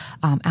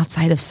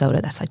outside of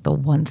soda. That's like the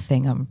one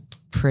thing I'm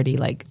pretty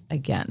like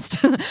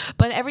against,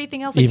 but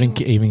everything else,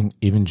 like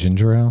even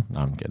ginger ale. No,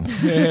 I'm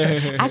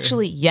kidding.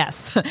 Actually,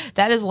 yes,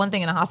 that is one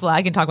thing in a hospital.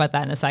 I can talk about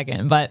that in a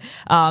second, but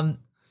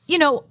you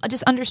know,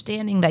 just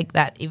understanding like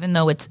that, even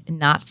though it's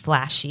not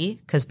flashy,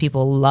 because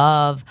people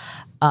love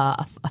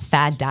a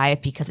fad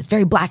diet because it's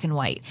very black and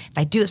white. If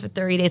I do this for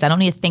 30 days, I don't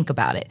need to think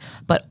about it.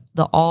 But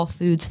the all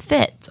foods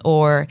fit,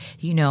 or,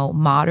 you know,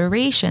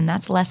 moderation,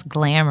 that's less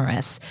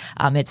glamorous.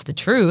 It's the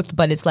truth,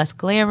 but it's less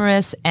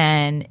glamorous,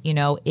 and, you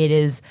know, it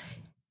is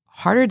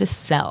harder to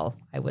sell,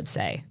 I would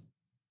say.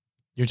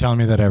 You're telling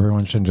me that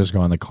everyone shouldn't just go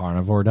on the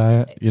carnivore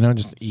diet? You know,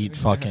 just eat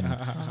fucking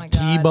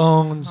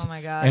T-bones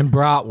and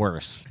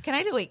bratwurst. Can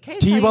I do it?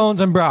 T-bones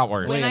and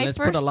bratwurst. Let's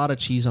put a lot of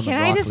cheese on the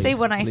broccoli. Can I just say,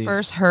 when I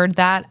first heard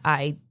that,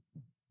 I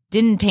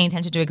didn't pay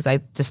attention to it because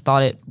I just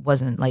thought it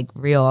wasn't like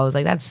real. I was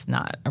like, that's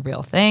not a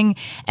real thing.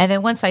 And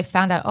then once I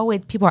found out, oh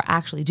wait, people are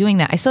actually doing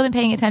that, I still didn't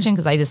pay attention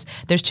because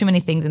there's too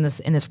many things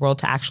in this world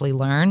to actually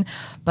learn.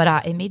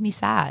 But it made me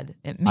sad.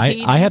 It made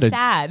me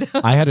sad.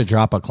 I had to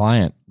drop a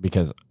client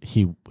because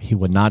he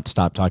would not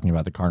stop talking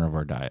about the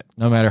carnivore diet.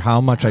 No matter how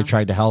much I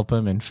tried to help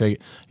him and figure,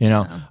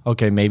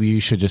 okay, maybe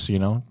you should just,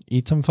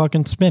 eat some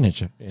fucking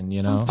spinach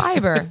and, some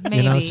fiber,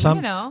 maybe,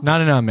 No,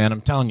 man. I'm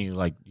telling you,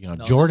 like,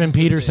 Jordan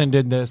Peterson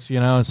did this,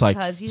 it's like,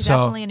 because he's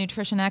definitely a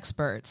nutrition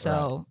expert.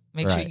 So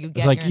make sure you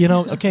get it's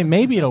like, okay,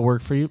 maybe it'll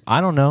work for you. I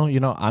don't know.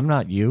 I'm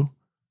not you.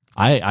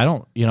 I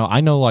don't,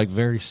 I know like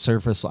very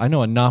surface. I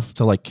know enough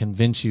to like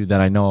convince you that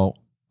I know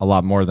a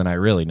lot more than I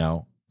really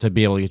know to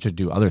be able to get you to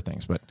do other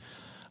things. But,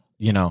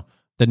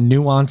 the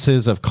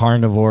nuances of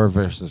carnivore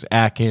versus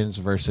Atkins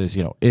versus,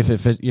 if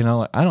it,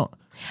 I don't.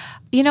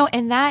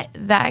 And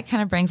that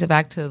kind of brings it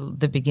back to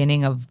the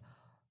beginning of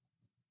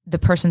the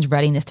person's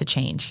readiness to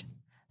change.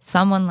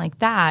 Someone like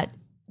that,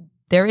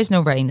 there is no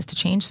readiness to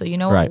change. So,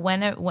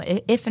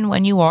 if and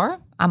when you are,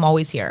 I'm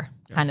always here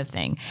kind of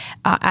thing.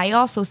 I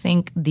also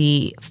think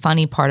the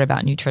funny part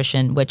about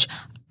nutrition, which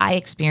I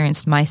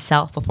experienced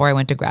myself before I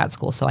went to grad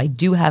school. So I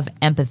do have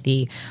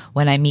empathy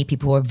when I meet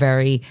people who are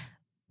very,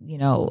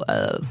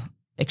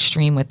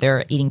 extreme with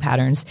their eating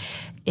patterns,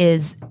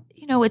 is,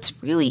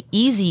 it's really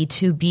easy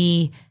to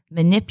be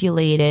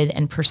manipulated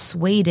and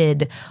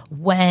persuaded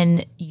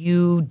when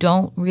you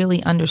don't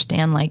really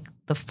understand like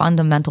the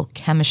fundamental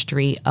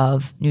chemistry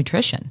of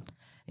nutrition,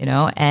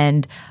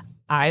 and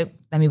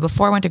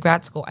before I went to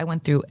grad school, I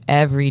went through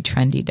every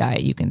trendy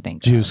diet you can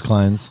think of. Juice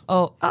cleanse.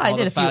 I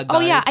did a few.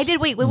 Oh yeah, I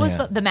did. Wait, what was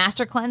the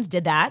Master Cleanse?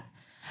 Did that?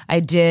 I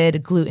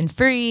did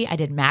gluten-free. I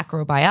did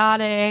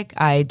macrobiotic.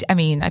 I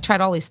tried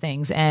all these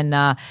things,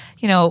 and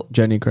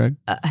Jenny Craig.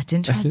 I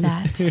didn't try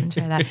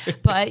that.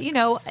 But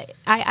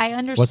I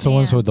understand. What's the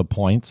ones with the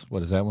points?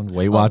 What is that one?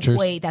 Weight Watchers.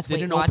 That's Weight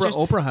Didn't Watchers.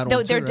 Oprah had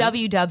one They're too, right?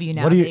 WW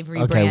now. What are They've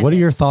rebranded. Okay, what are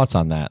your thoughts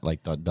on that?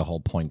 Like the whole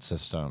point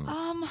system.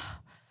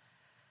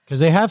 Because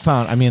they have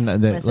found,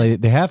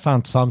 they have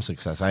found some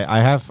success. I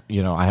have,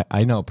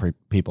 I know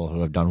people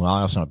who have done well.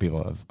 I also know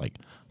people who have like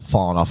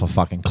fallen off a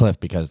fucking cliff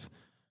because,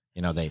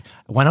 they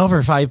went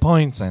over 5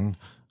 points and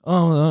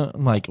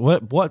I'm like,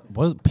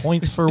 what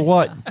points for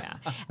what?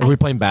 Are we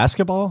playing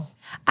basketball?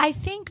 I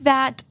think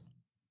that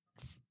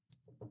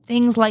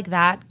things like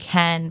that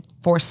can,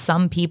 for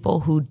some people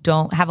who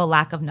don't have a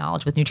lack of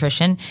knowledge with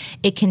nutrition,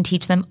 it can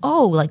teach them,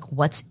 like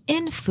what's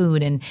in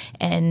food and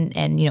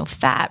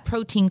fat,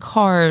 protein,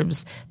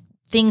 carbs,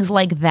 things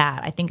like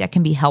that. I think that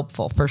can be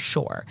helpful for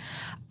sure.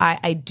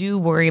 I do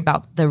worry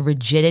about the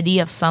rigidity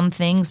of some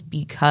things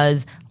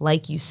because,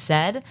 like you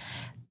said,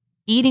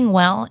 eating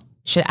well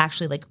should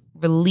actually like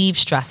relieve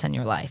stress in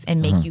your life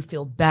and make you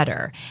feel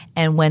better.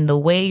 And when the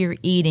way you're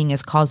eating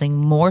is causing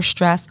more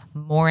stress,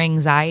 more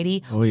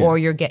anxiety, or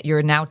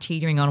you're now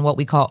teetering on what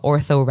we call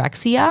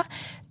orthorexia,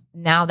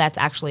 now that's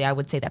actually, I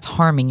would say that's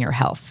harming your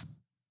health.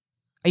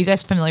 Are you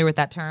guys familiar with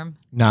that term?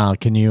 No,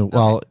 can you?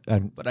 Well,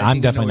 But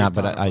I'm definitely not,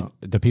 but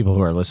the people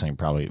who are listening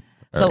probably.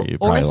 So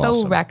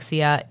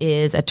orthorexia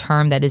is a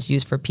term that is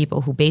used for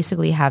people who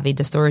basically have a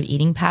distorted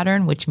eating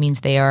pattern, which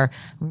means they are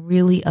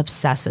really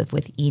obsessive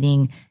with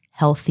eating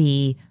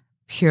healthy,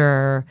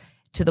 pure,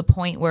 to the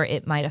point where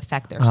it might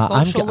affect their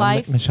social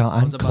life. Michelle,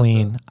 I'm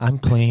clean. I'm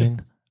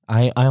clean.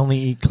 I only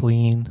eat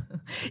clean.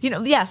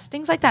 Yes,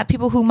 things like that.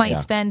 People who might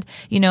spend,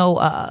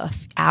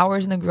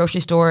 hours in the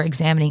grocery store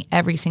examining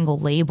every single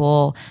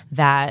label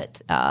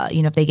that,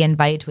 if they get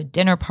invited to a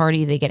dinner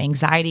party, they get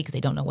anxiety because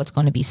they don't know what's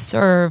going to be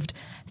served,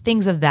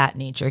 things of that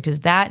nature.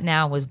 Because that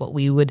now is what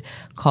we would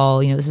call,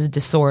 this is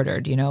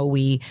disordered.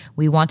 We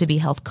want to be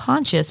health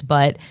conscious,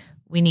 but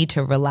we need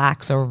to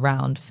relax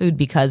around food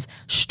because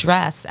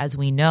stress, as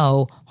we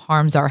know,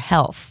 harms our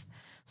health.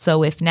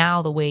 So if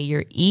now the way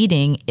you're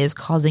eating is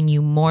causing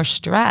you more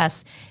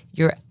stress,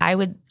 I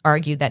would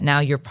argue that now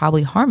you're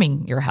probably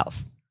harming your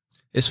health.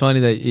 It's funny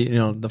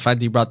that, the fact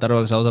that you brought that up,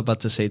 because I was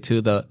about to say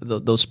too,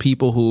 those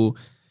people who,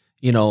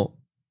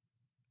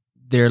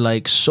 they're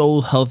like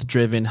so health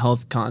driven,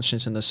 health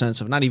conscious in the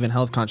sense of not even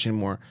health conscious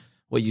anymore,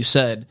 what you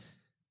said,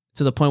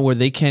 to the point where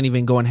they can't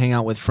even go and hang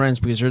out with friends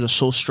because they're just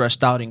so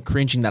stressed out and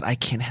cringing that I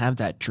can't have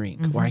that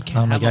drink or I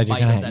can't have a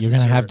bite of that you're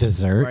gonna have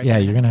dessert. Yeah,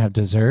 you're gonna have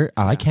dessert.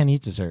 Yeah. I can't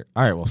eat dessert.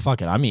 All right, well,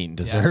 fuck it. I'm eating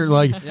dessert.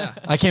 Like,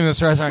 I came to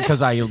this restaurant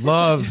because I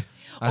love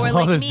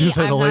this dulce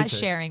de I'm not leche.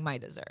 sharing my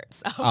dessert.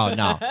 So. Oh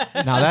no,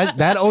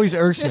 that always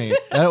irks me.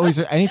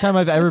 Anytime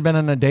I've ever been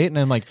on a date and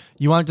I'm like,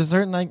 you want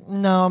dessert? And like,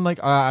 no, I'm like,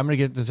 all right, I'm gonna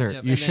get dessert.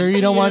 Yep, you sure you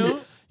don't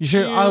want? You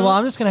sure? Oh, well,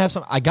 I'm just gonna have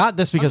some. I got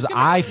this because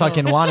I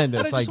fucking wanted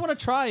this. I just want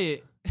to try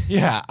it.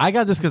 Yeah, I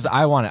got this because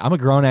I want it. I'm a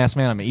grown ass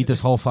man. I'm gonna eat this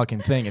whole fucking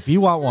thing. If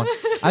you want one,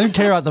 I don't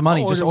care about the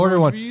money. Just order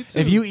one.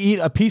 If you eat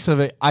a piece of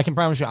it, I can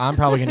promise you, I'm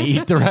probably gonna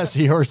eat the rest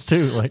of yours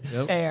too. Like,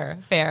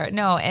 fair.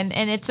 No, and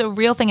it's a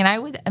real thing. And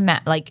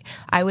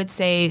I would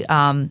say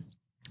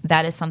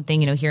that is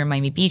something here in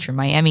Miami Beach or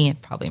Miami,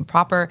 probably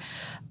improper.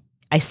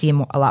 I see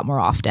him a lot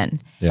more often.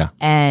 Yeah,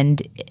 and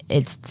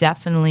it's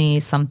definitely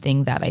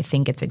something that I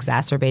think it's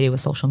exacerbated with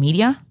social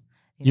media.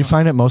 You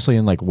find it mostly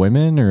in like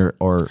women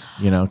or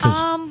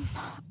because.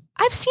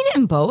 I've seen it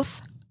in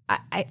both.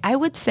 I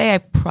would say I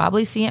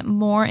probably see it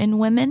more in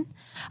women,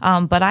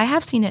 but I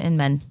have seen it in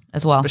men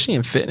as well. Especially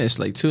in fitness,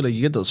 like too. Like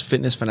you get those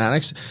fitness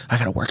fanatics. I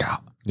gotta work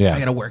out. Yeah. I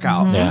gotta work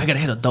out. Yeah. I gotta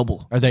hit a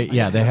double. Or they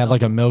have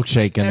like a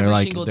milkshake and Every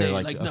they're single day,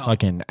 a no.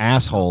 fucking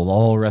asshole the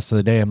whole rest of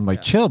the day. I'm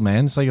like, chill,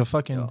 man. It's like a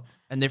fucking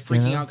And they're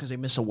freaking out because they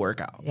miss a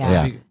workout.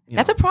 Yeah. Yeah.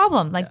 That's a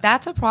problem. Like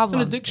that's a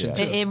problem. It's an addiction,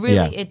 too. It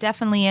really, it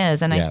definitely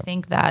is. And I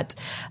think that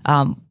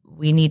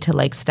we need to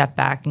like step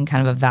back and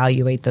kind of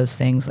evaluate those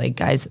things. Like,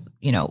 guys,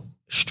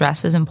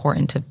 stress is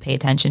important to pay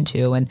attention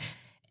to.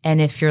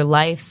 And if your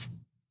life,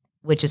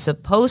 which is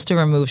supposed to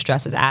remove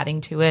stress, is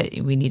adding to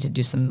it, we need to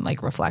do some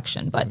like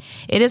reflection. But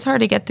it is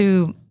hard to get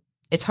through.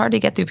 It's hard to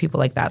get through people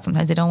like that.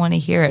 Sometimes they don't want to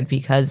hear it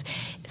because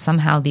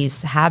somehow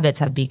these habits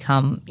have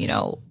become,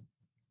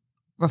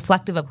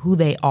 reflective of who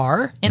they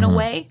are in a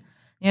way,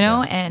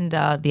 and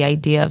the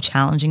idea of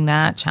challenging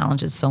that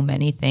challenges so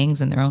many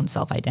things in their own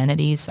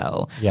self-identity.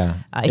 So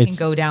it can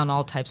go down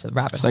all types of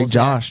rabbit It's holes. like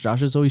Josh.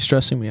 Josh is always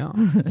stressing me out.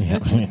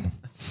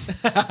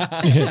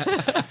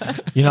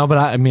 But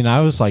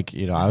I was like,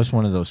 I was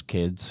one of those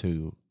kids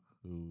who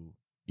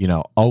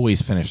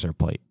always finished their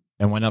plate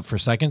and went up for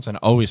seconds and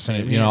always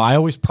finished. I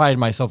always prided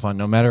myself on,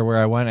 no matter where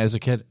I went as a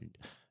kid,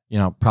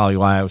 probably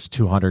why I was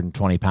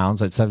 220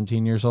 pounds at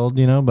 17 years old,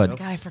 but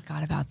God, I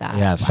forgot about that.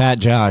 yeah, Fat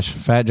Josh.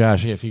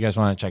 If you guys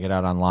want to check it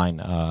out online,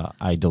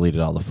 I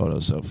deleted all the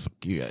photos, so fuck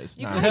you guys.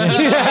 You can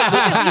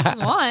at least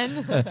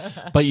one.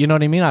 But you know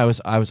what I mean? I was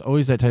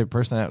always that type of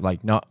person that,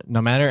 like, no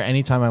matter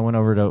anytime I went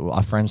over to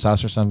a friend's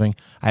house or something,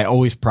 I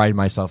always prided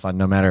myself on,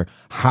 no matter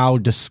how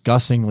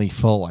disgustingly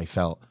full I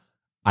felt,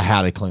 I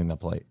had to clean the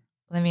plate.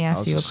 Let me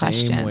ask you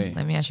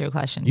a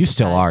question. You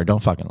still are.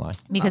 Don't fucking lie.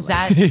 Because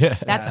that's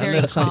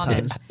very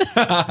common.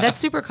 That's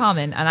super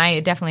common. And I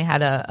definitely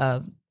had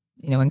a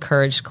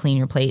encouraged clean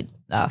your plate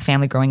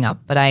family growing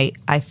up. But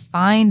I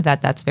find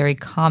that that's very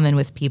common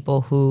with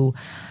people who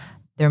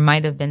there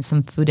might have been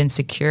some food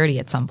insecurity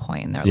at some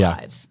point in their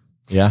lives.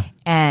 Yeah.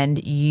 And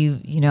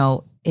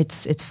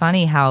it's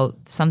funny how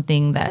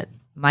something that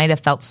might have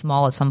felt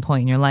small at some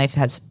point in your life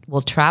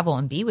will travel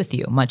and be with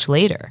you much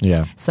later.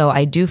 Yeah. So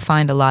I do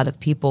find a lot of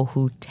people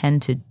who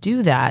tend to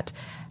do that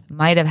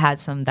might have had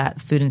that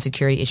food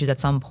insecurity issues at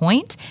some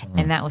point,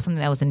 and that was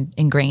something that was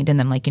ingrained in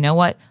them. Like, you know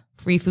what?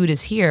 Free food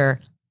is here.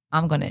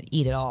 I'm going to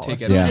eat it all.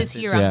 Food is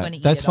here. I'm going to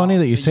eat it all. That's funny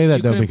that you say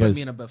that, though, because put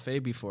me in a buffet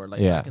before.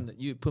 Like,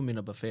 you put me in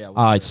a buffet.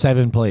 It's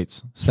 7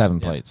 plates. 7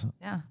 plates.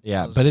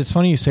 Yeah. But it's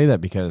funny you say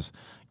that because,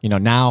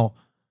 now,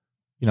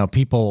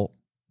 people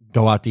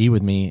go out to eat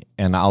with me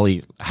and I'll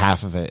eat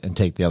half of it and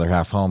take the other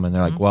half home. And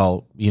they're like,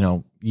 well,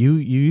 you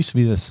used to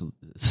be this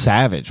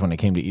savage when it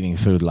came to eating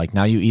food. Like,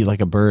 now you eat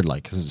like a bird.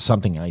 Like, is it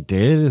something I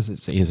did?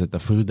 Is it the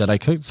food that I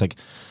cooked? It's like,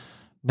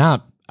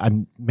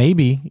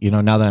 maybe,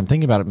 now that I'm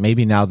thinking about it,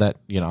 maybe now that,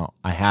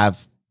 I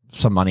have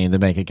some money in the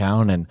bank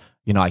account and,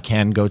 I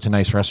can go to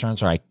nice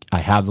restaurants, or I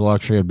have the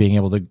luxury of being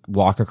able to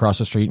walk across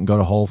the street and go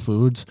to Whole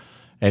Foods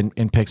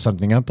and pick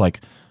something up. Like,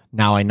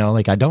 now I know,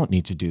 like, I don't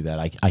need to do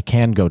that. I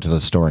can go to the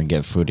store and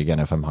get food again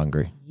if I'm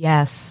hungry.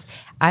 Yes.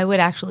 I would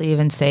actually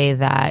even say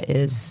that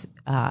is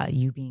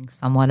you being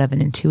somewhat of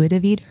an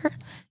intuitive eater.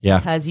 Yeah.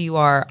 Because you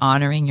are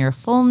honoring your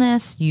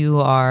fullness. You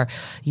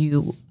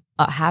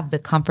have the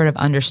comfort of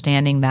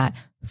understanding that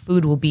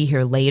food will be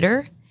here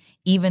later.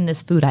 Even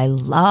this food I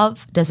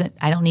love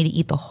I don't need to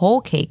eat the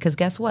whole cake, because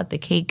guess what? The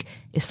cake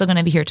is still going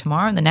to be here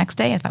tomorrow and the next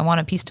day. If I want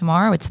a piece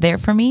tomorrow, it's there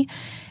for me.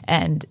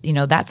 And,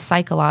 that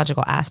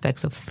psychological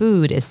aspects of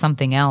food is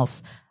something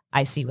else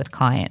I see with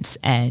clients.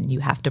 And you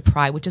have to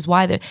pry, which is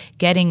why they're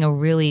getting a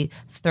really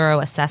thorough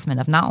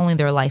assessment of not only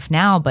their life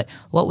now, but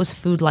what was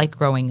food like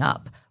growing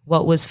up?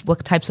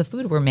 What types of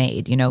food were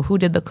made? Who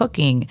did the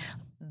cooking?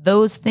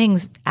 Those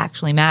things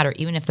actually matter,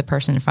 even if the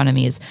person in front of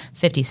me is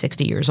 50,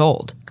 60 years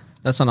old.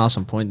 That's an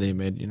awesome point that you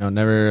made.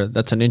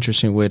 That's an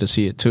interesting way to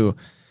see it too.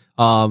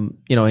 And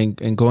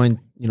going,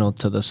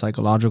 to the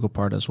psychological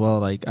part as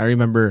well. Like, I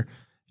remember,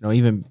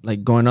 even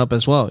like growing up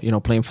as well,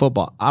 playing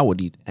football, I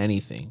would eat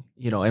anything,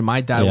 and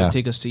my dad would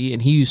take us to eat,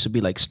 and he used to be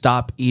like,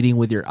 stop eating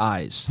with your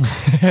eyes.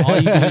 All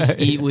you do is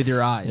eat with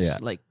your eyes. Yeah.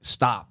 Like,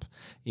 stop.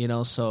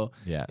 So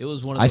it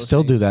was one of those I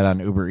still do things. that on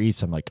Uber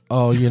Eats. I'm like,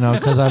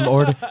 because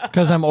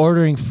I'm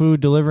ordering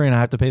food delivery and I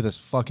have to pay this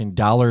fucking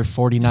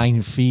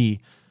 $1.49 fee.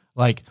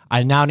 Like,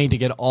 I now need to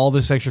get all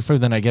this extra food.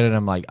 Then I get it.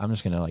 I'm like, I'm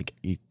just gonna like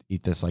eat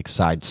this like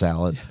side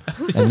salad,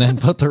 and then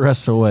put the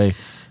rest away.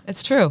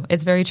 It's true.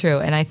 It's very true,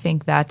 and I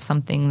think that's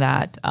something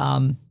that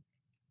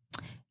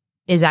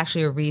is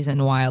actually a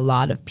reason why a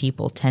lot of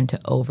people tend to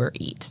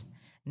overeat.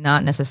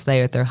 Not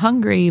necessarily that they're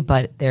hungry,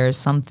 but there's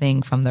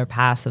something from their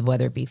past of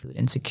whether it be food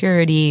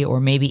insecurity,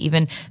 or maybe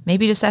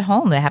just at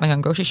home they're having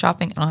gone grocery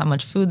shopping. I don't have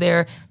much food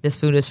there. This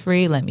food is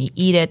free. Let me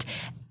eat it.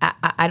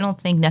 I don't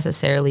think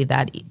necessarily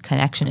that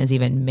connection is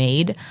even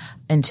made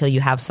until you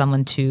have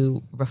someone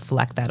to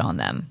reflect that on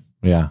them.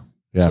 Yeah.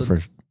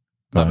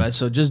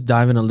 So just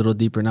diving a little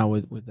deeper now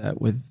with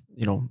that, with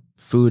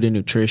food and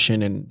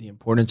nutrition and the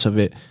importance of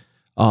it.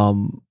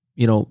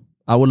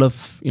 I would love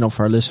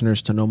for our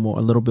listeners to know a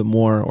little bit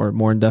more or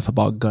more in depth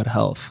about gut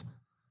health.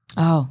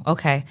 Oh,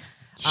 okay.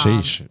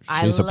 Sheesh.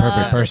 I She's a perfect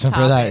love person this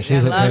for that. topic.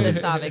 She's I a love perfect-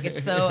 this topic.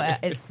 It's so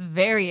it's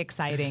very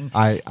exciting.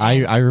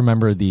 I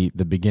remember the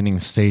beginning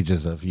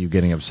stages of you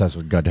getting obsessed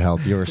with gut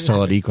health. You were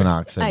still at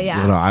Equinox, and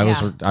Yeah, you know,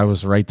 yeah. I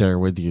was right there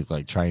with you,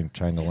 like trying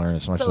to learn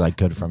as much So as I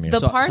could from you. the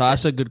So part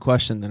that's a good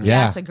question then.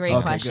 Yeah. That's a great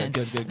Okay, question.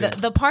 good.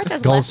 The part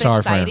that's Gold less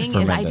star for exciting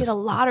is I Mendes. did a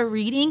lot of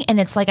reading, and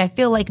it's like I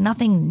feel like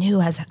nothing new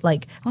has I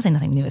won't say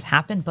nothing new has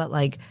happened, but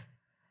like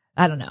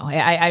I don't know.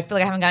 I feel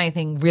like I haven't got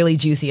anything really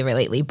juicy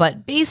lately.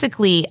 But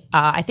basically,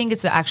 I think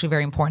it's actually a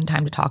very important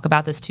time to talk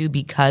about this too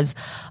because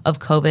of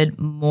COVID.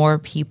 More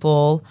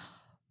people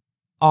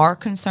are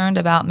concerned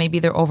about maybe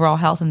their overall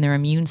health and their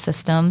immune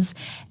systems.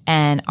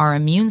 And our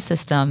immune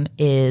system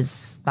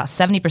is about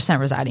 70%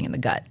 residing in the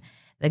gut.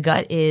 The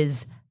gut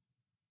is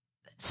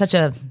such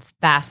a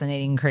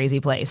fascinating, crazy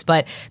place.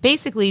 But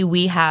basically,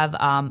 we have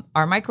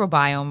our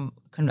microbiome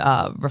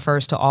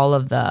refers to all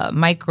of the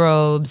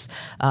microbes,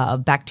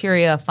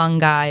 bacteria,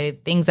 fungi,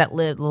 things that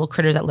live, little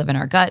critters that live in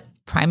our gut,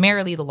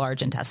 primarily the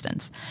large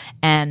intestines.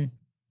 And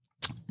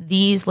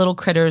these little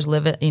critters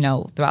live,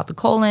 throughout the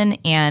colon,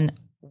 and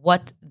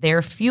what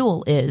their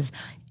fuel is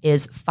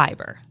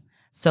fiber.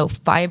 So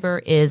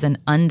fiber is an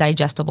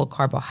undigestible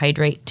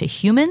carbohydrate to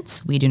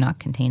humans. We do not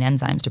contain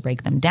enzymes to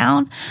break them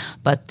down,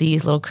 but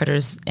these little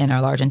critters in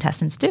our large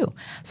intestines do.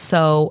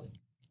 So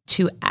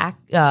to act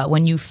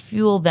when you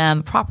fuel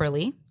them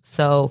properly,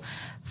 so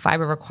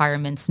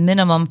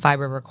minimum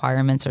fiber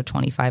requirements are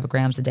 25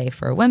 grams a day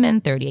for women,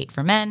 38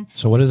 for men.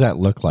 So what does that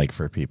look like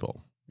for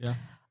people? Yeah.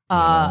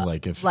 Food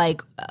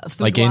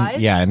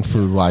wise? in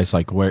food wise,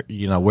 like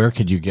where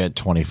could you get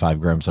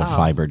 25 grams of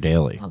fiber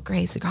daily? Oh,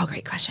 great! These are all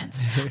great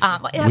questions.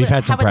 We've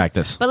had some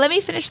practice, but let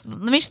me finish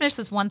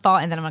this one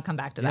thought, and then I'm gonna come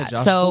back to that.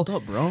 Josh, so, hold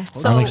up, bro.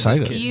 I'm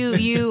excited.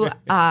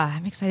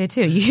 I'm excited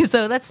too.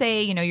 So let's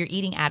say you're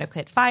eating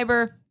adequate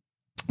fiber.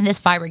 And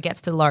this fiber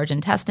gets to the large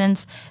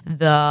intestines.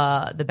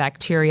 The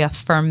bacteria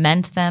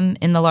ferment them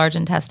in the large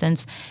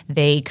intestines.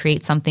 They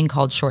create something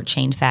called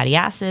short-chain fatty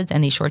acids,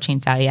 and these short-chain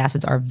fatty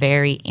acids are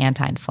very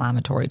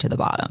anti-inflammatory to the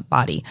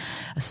body.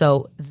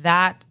 So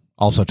that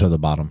also to the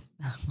bottom.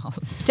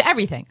 to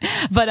everything,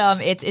 but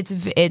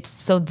it's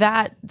so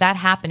that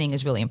happening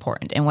is really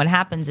important. And what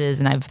happens is,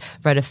 and I've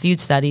read a few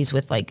studies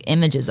with like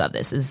images of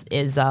this, is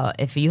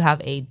if you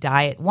have a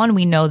diet,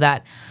 we know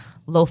that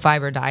low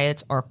fiber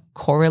diets are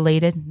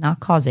correlated, not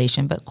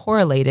causation, but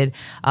correlated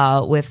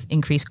with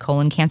increased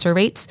colon cancer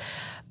rates.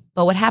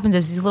 But what happens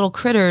is these little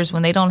critters,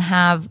 when they don't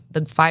have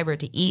the fiber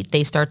to eat,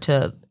 they start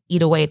to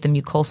eat away at the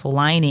mucosal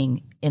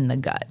lining in the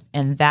gut,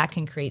 and that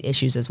can create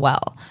issues as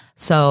well.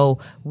 So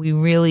we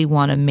really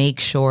want to make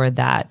sure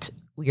that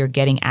we are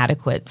getting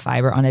adequate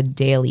fiber on a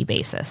daily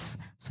basis.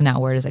 So now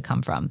where does it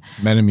come from?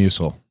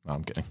 Metamucil. No,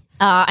 I'm kidding.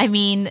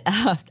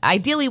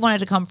 Ideally want it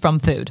to come from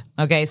food.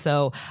 Okay.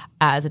 So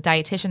as a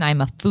dietitian,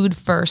 I'm a food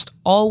first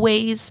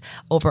always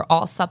over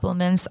all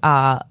supplements.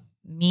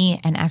 Me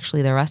and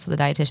actually the rest of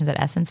the dietitians at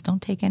Essence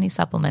don't take any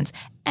supplements.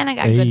 And I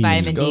got good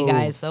vitamin D,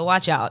 guys. So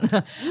watch out.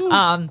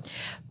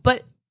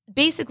 But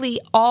basically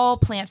all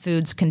plant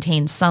foods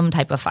contain some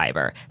type of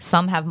fiber.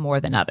 Some have more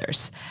than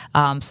others.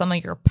 Some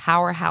of your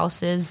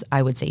powerhouses,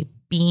 I would say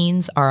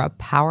beans are a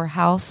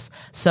powerhouse.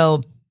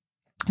 So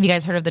have you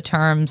guys heard of the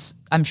terms?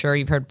 I'm sure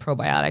you've heard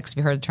probiotics. Have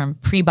you heard the term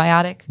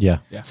prebiotic? Yeah.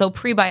 So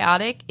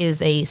prebiotic is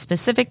a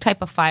specific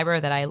type of fiber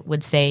that I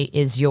would say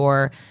is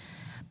your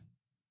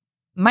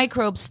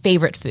microbe's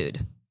favorite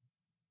food.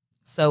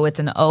 So it's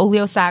an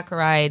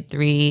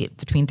oleosaccharide,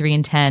 between 3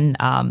 and 10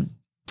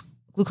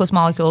 glucose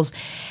molecules.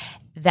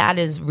 That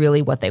is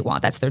really what they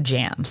want. That's their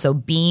jam. So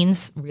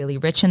beans, really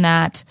rich in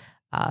that.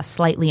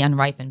 Slightly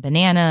unripened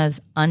bananas,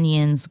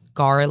 onions,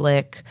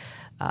 garlic,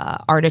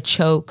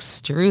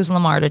 artichokes,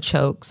 Jerusalem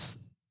artichokes.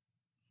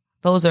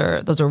 Those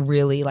are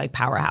really like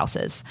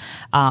powerhouses.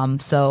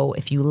 So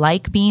if you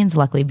like beans,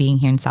 luckily being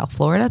here in South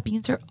Florida,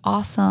 beans are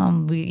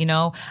awesome.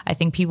 I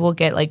think people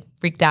get like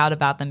freaked out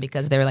about them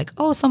because they're like,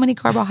 oh, so many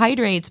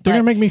carbohydrates. They're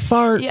gonna make me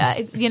fart. Yeah,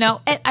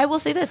 and I will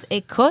say this,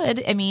 it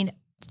could. I mean,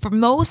 for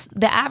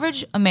the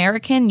average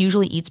American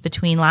usually eats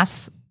between,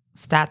 last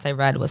stats I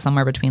read was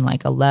somewhere between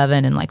like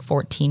 11 and like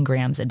 14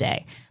 grams a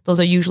day. Those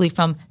are usually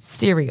from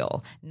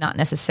cereal, not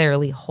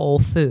necessarily whole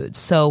foods.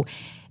 So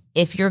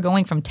if you're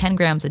going from 10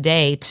 grams a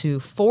day to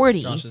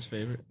 40, Josh's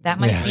favorite. that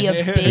might be a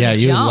big jump. Yeah,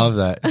 you would love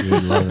that. You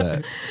would love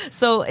that.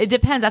 So it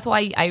depends. That's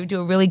why I do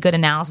a really good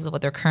analysis of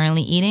what they're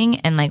currently eating.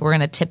 And like, we're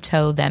going to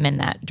tiptoe them in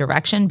that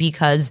direction,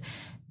 because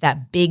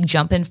that big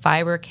jump in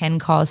fiber can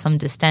cause some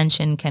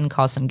distension, can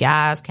cause some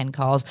gas, can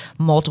cause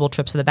multiple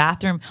trips to the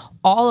bathroom,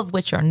 all of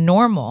which are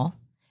normal.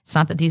 It's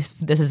not that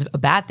this is a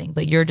bad thing,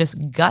 but your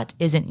just gut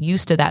isn't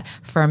used to that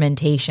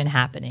fermentation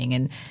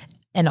happening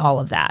and all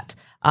of that.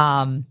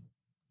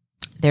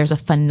 There's a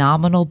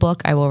phenomenal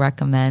book I will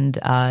recommend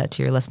to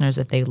your listeners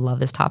if they love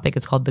this topic.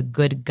 It's called The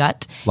Good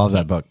Gut. Love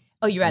that book.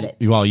 Oh, you read it?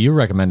 Well, you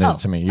recommended it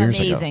to me years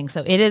ago. Amazing.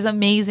 So it is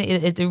amazing.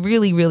 It's a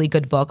really, really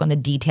good book on the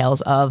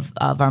details of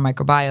our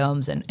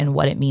microbiomes and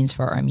what it means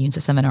for our immune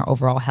system and our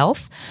overall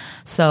health.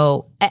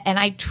 So, and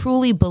I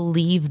truly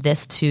believe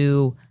this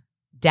to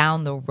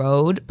down the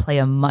road play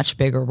a much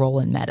bigger role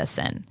in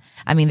medicine.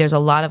 I mean, there's a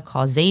lot of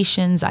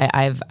causations.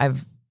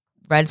 I've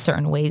read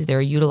certain ways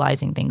they're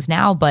utilizing things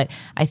now, but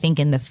I think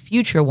in the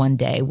future one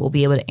day we'll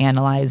be able to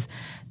analyze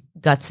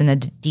guts in a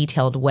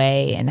detailed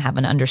way and have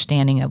an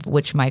understanding of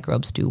which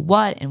microbes do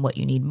what and what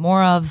you need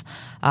more of.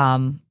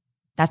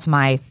 That's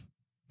my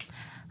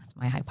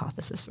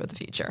hypothesis for the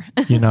future.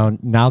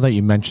 Now that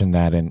you mentioned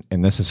that,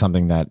 and this is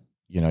something that,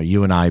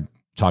 you and I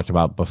talked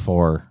about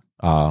before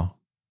the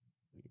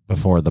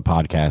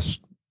podcast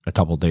a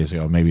couple of days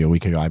ago, maybe a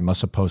week ago. I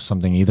must have posted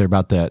something either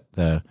about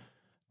the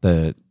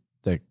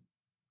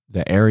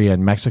area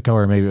in Mexico,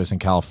 or maybe it was in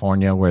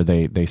California, where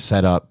they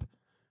set up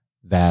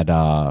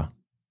that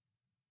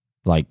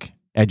like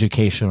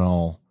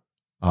educational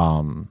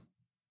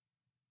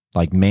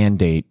like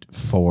mandate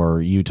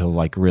for you to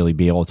like really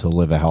be able to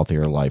live a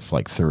healthier life,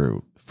 like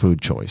through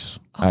food choice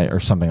or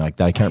something like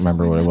that. I can't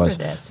remember what it was.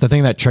 The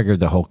thing that triggered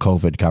the whole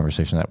COVID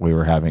conversation that we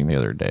were having the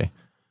other day.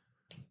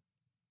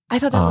 I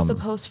thought that was the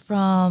post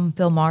from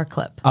Bill Maher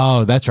clip.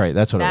 Oh, that's right.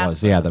 That's what it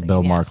was. Yeah, the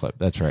Bill Maher clip.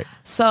 That's right.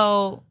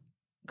 So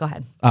go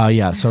ahead.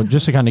 Yeah. So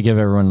just to kind of give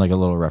everyone like a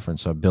little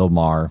reference. So Bill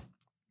Maher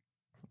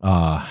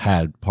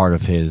had part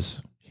of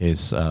his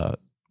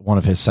one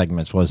of his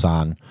segments was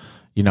on,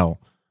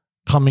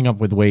 coming up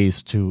with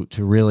ways to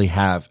really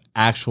have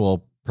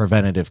actual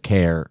preventative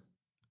care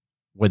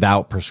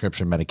without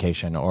prescription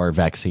medication or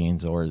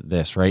vaccines or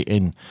this, right?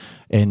 And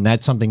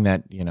that's something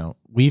that,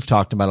 we've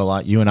talked about a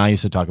lot. You and I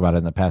used to talk about it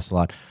in the past a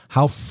lot,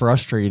 how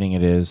frustrating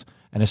it is.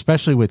 And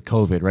especially with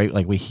COVID, right?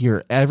 Like we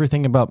hear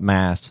everything about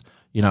masks,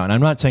 and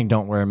I'm not saying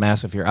don't wear a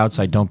mask. If you're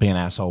outside, don't be an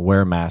asshole,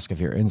 wear a mask. If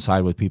you're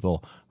inside with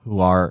people who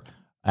are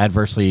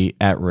adversely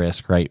at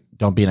risk, right?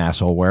 Don't be an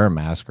asshole, wear a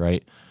mask,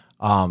 right?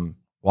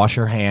 Wash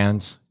your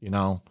hands,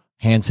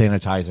 hand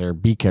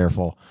sanitizer, be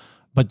careful.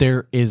 But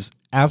there is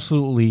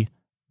absolutely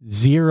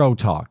zero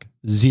talk,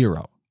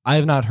 zero. I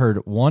have not heard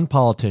one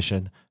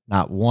politician,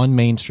 not one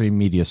mainstream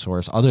media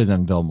source other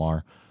than Bill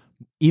Maher,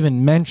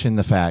 even mention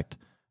the fact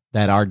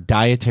that our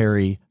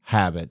dietary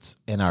habits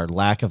and our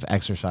lack of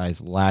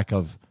exercise, lack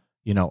of,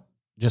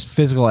 just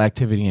physical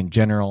activity in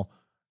general,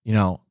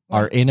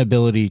 our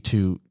inability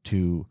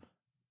to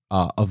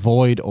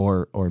avoid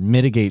or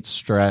mitigate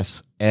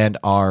stress and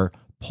our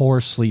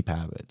poor sleep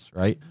habits,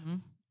 right? Mm-hmm.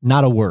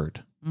 Not a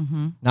word,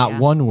 not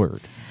one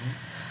word.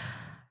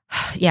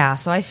 Yeah.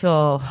 So I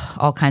feel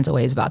all kinds of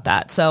ways about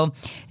that. So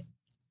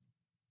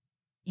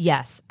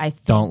yes, I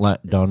think don't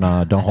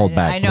hold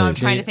back. I know. Please. I'm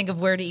trying to think of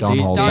where to Don't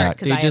even hold start. back.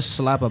 They just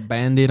slap a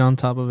Band-Aid on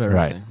top of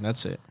everything. Right.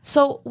 That's it.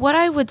 So what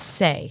I would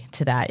say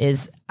to that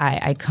is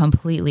I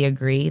completely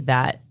agree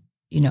that,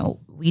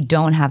 we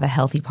don't have a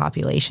healthy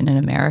population in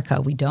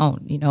America. We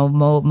don't,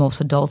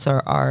 most adults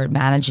are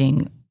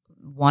managing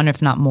one,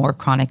 if not more,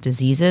 chronic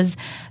diseases.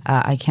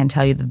 I can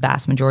tell you the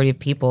vast majority of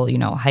people,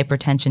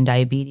 hypertension,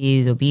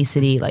 diabetes,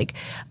 obesity, like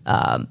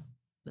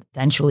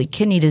eventually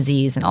kidney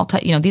disease and all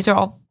these are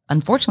all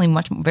unfortunately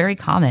very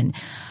common.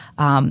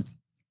 And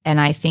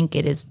I think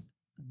it is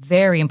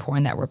very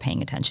important that we're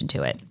paying attention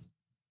to it.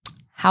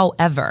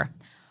 However,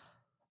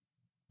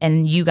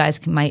 and you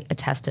guys might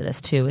attest to this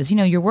too, is,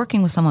 you're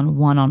working with someone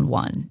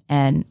one-on-one.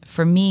 And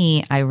for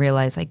me, I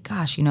realized like,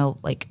 gosh,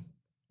 like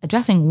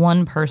addressing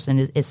one person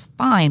is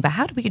fine, but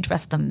how do we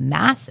address the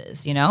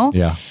masses,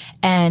 Yeah.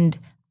 And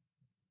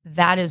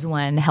that is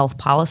when health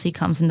policy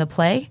comes into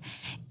play.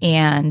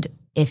 And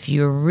if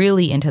you're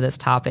really into this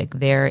topic,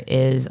 there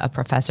is a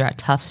professor at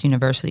Tufts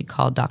University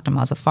called Dr.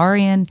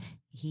 Mazafarian.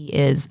 He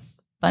is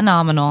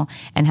phenomenal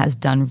and has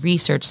done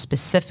research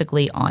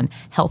specifically on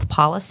health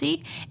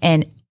policy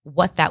and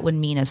what that would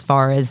mean as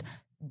far as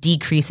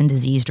decrease in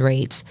disease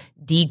rates,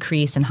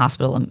 decrease in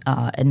hospital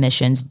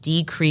admissions,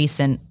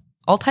 decrease in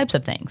all types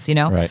of things,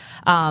 Right.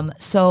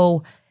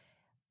 So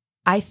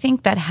I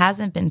think that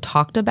hasn't been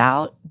talked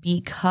about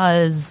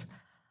because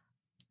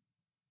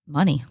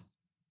money.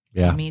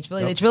 Yeah. I mean,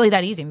 it's really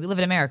that easy. We live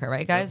in America,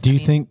 right, guys? Do you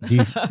think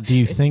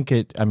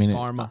it,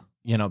 Pharma.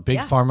 Big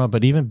pharma,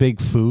 but even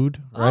big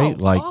food, right?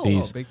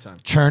 These big time.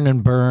 churn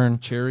and burn,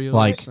 Cheerios,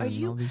 like,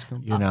 and all these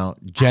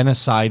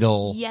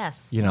genocidal,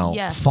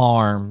 yes.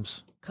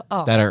 farms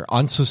that are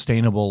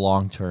unsustainable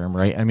long-term,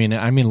 right? I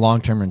mean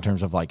long-term in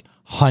terms of like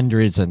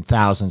hundreds and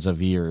thousands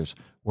of years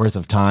worth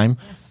of time.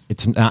 Yes.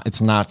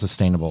 It's not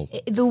sustainable.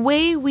 The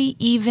way we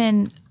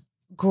even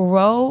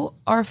grow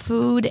our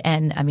food,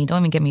 and I mean,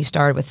 don't even get me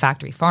started with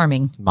factory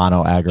farming.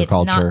 Mono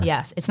agriculture.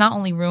 It's not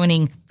only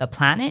ruining the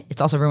planet,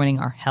 it's also ruining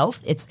our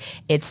health.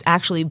 It's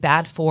actually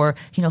bad for,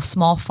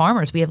 small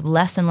farmers. We have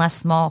less and less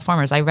small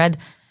farmers. I read,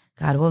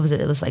 God, what was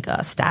it? It was like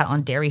a stat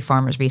on dairy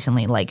farmers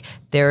recently. Like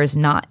there is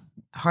not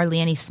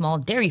hardly any small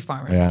dairy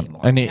farmers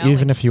anymore. And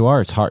even if you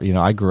are, it's hard.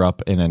 I grew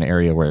up in an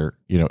area where,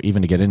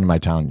 even to get into my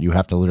town, you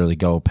have to literally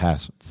go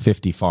past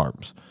 50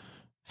 farms,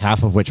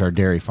 half of which are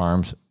dairy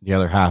farms. The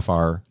other half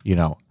are,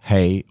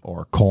 hay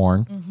or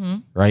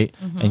corn, right?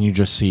 Mm-hmm. And you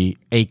just see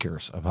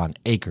acres upon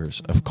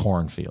acres of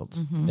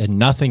cornfields and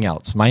nothing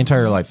else. My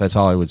entire life, that's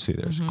all I would see.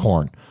 There's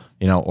corn,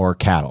 or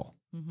cattle,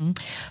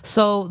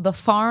 So the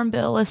Farm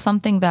Bill is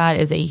something that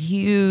is a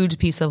huge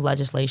piece of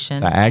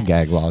legislation. The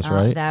ag laws,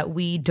 right? That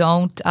we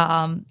don't,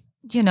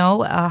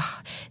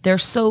 they're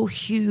so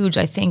huge.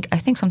 I think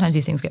sometimes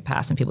these things get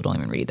passed and people don't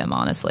even read them,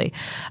 honestly.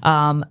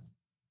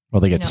 Well,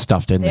 they get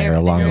stuffed in there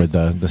along with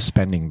the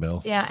spending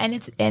bill. Yeah,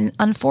 and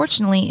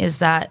unfortunately is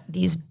that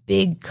these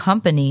big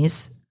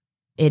companies,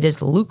 it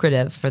is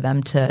lucrative for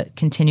them to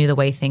continue the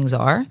way things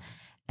are,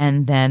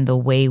 and then the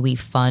way we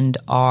fund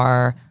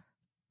our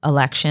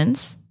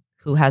elections.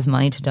 Who has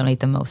money to donate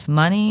the most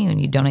money? When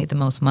you donate the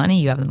most money,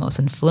 you have the most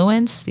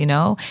influence.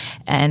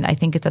 And I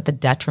think it's at the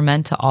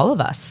detriment to all of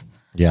us.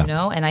 Yeah.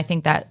 And I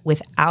think that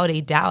without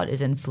a doubt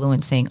is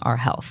influencing our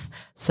health.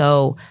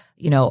 So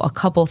a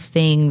couple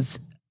things.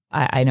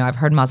 I know I've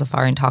heard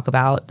Mazafarian talk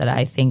about that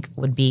I think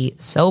would be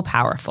so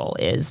powerful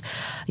is,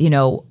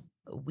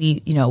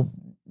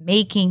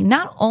 making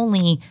not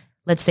only,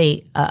 let's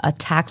say, a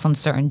tax on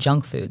certain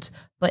junk foods,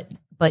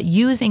 but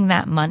using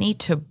that money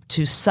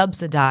to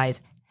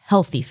subsidize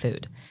healthy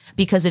food.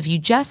 Because if you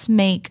just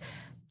make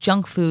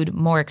junk food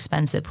more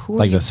expensive, who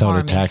are you the soda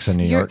harming? tax in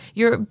New York?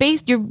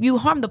 You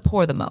harm the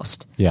poor the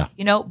most. Yeah.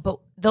 But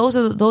those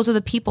are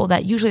the people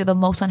that usually are the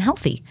most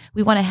unhealthy.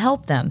 We want to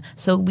help them.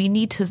 So we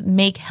need to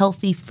make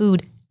healthy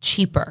food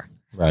cheaper.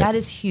 Right. That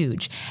is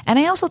huge. And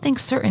I also think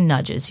certain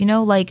nudges,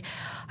 I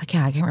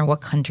can't remember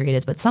what country it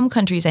is, but some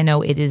countries I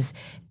know it is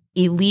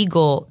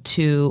illegal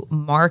to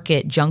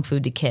market junk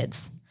food to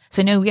kids.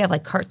 So we have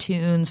like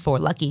cartoons for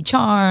Lucky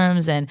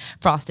Charms and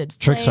Frosted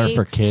Flakes. Tricks are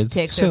for kids.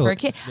 Tricks are for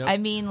kids. Yep. I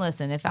mean,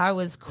 listen, if I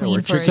was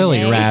queen for a silly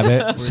day,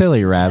 rabbit,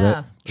 silly rabbit.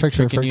 Yeah. Tricks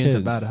are for kids.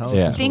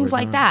 Things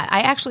like that.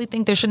 I actually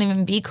think there shouldn't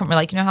even be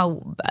like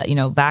how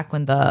back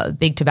when the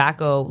big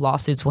tobacco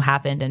lawsuits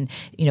happened, and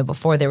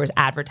before there was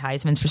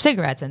advertisements for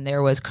cigarettes and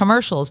there was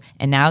commercials,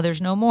 and now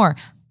there's no more.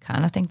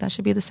 Kind of think that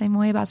should be the same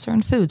way about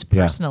certain foods,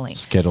 personally. Yeah,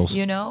 Skittles.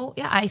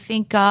 I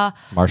think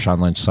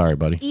Marshawn Lynch, sorry,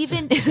 buddy.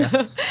 Even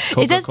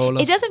it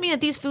doesn't mean that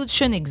these foods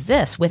shouldn't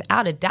exist.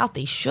 Without a doubt,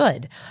 they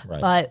should.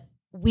 Right. But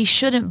we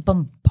shouldn't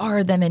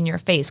bombard them in your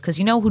face, because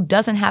who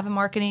doesn't have a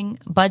marketing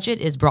budget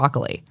is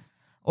broccoli.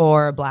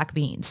 Or black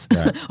beans,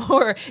 right.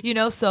 Or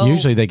so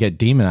usually they get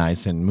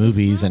demonized in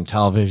movies and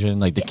television.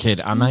 Like the kid,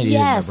 I'm not eating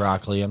the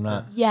broccoli. I'm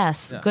not.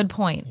 Yes, good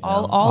point.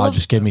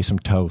 Just give me some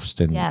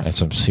toast and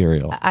some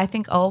cereal. I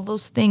think all of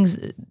those things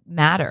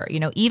matter.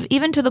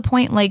 Even to the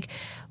point like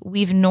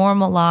we've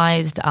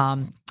normalized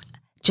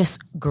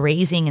just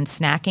grazing and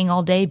snacking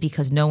all day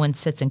because no one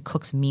sits and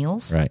cooks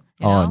meals. Right.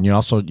 And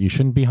you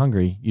shouldn't be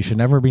hungry. You should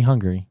never be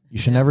hungry. You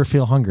should never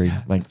feel hungry.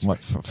 Like what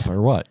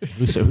for what?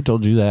 Who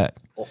told you that?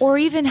 Or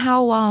even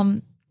how,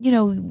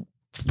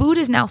 food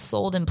is now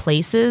sold in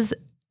places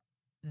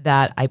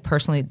that I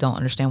personally don't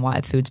understand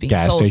why food's being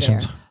gas sold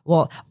stations. there.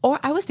 Well, or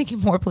I was thinking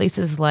more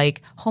places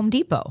like Home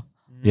Depot.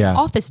 Yeah.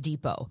 Office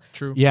Depot.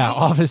 True. Yeah, right?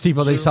 Office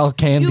Depot, they sell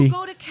candy. You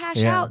go to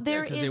cash out,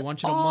 there is they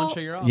want you to munch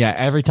at your office. Yeah,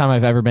 every time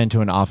I've ever been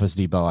to an Office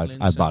Depot,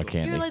 I've bought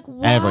candy. You're like,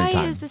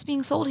 why is this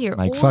being sold here?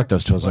 Like, fuck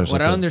those Twizzlers.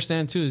 What I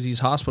understand, too, is these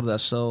hospitals that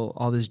sell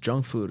all this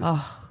junk food.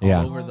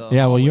 Yeah.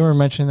 Well, you were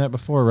mentioning that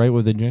before, right,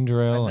 with the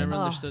ginger ale. I've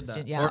never understood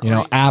that.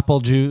 Yeah. Apple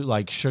juice,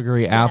 like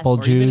sugary apple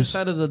juice. Even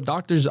inside of the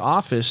doctor's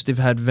office, they've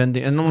had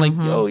vending. And I'm like,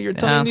 yo, you're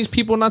telling these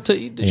people not to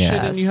eat this shit,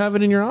 and you have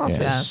it in your office.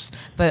 Yes.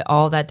 But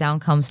all that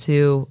down comes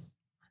to...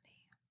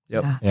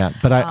 Yep. Yeah,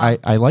 but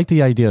I like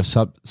the idea of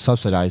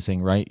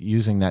subsidizing, right?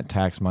 Using that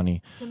tax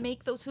money to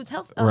make those foods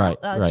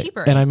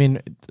cheaper. And I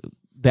mean,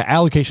 the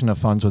allocation of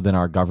funds within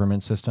our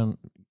government system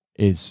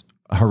is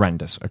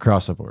horrendous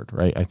across the board,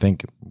 right? I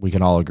think we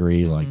can all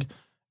agree, like,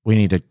 we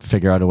need to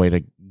figure out a way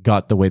to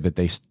gut the way that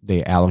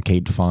they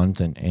allocate funds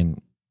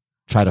and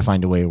try to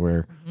find a way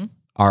where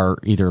our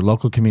either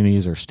local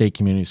communities or state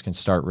communities can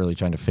start really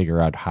trying to figure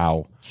out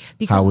how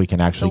we can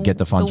actually get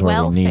the funds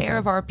where we need them. The welfare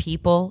of our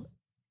people,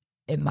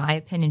 in my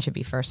opinion, should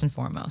be first and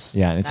foremost.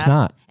 Yeah, and it's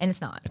not. And it's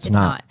not. It's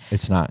not.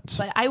 It's not.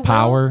 But I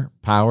will,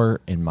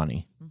 power, and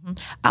money.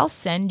 I'll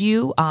send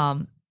you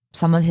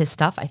some of his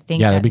stuff. I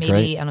think that'd that be maybe,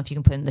 great. I don't know if you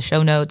can put it in the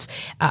show notes.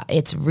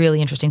 It's really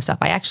interesting stuff.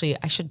 I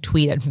should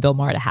tweet at Bill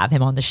Maher to have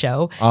him on the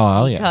show.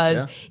 Oh,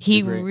 because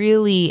he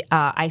really,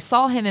 I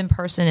saw him in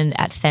person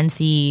at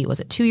Fancy, was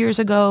it 2 years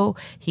ago?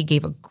 He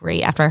gave a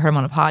great, after I heard him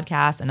on a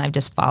podcast, and I've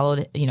just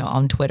followed,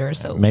 on Twitter.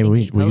 So maybe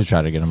we could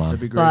try to get him on.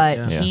 That'd be great. But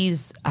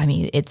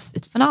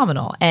it's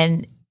phenomenal.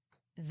 And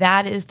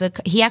that is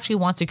he actually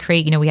wants to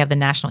create, we have the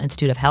National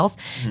Institute of Health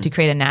to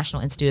create a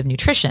National Institute of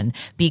Nutrition,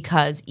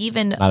 because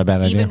even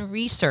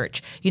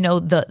research,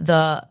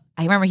 I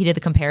remember he did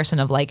the comparison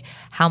of like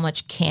how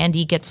much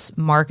candy gets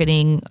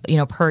marketing,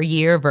 per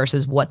year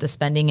versus what the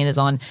spending is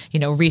on,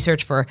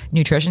 research for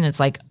nutrition. It's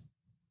like,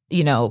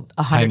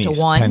 100 to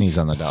 1. Pennies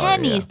on the dollar.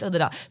 Pennies to the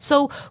dollar.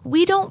 So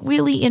we don't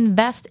really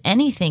invest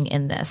anything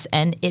in this.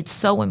 And it's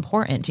so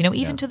important,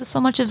 even to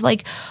so much as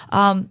like,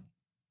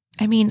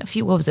 I mean, a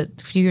few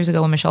years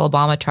ago when Michelle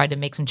Obama tried to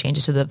make some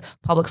changes to the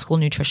public school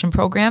nutrition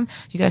program,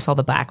 you guys saw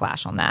the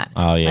backlash on that.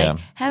 Oh, yeah.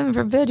 Like, heaven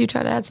forbid you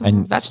try to add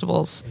some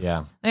vegetables.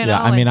 Yeah. You know,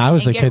 I mean, I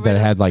was a kid that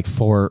of- had like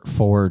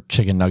four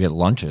chicken nugget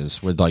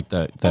lunches with like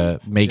the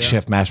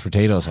makeshift mashed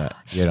potatoes at,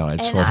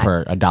 at school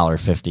for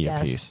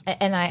 $1.50 a piece.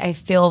 And I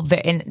feel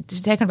and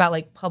talking about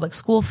like public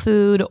school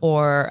food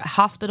or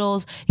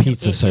hospitals,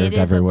 Pizza served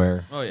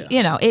everywhere. Oh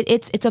yeah.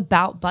 It's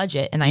about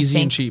budget, and Easy I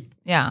think and cheap.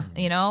 Yeah,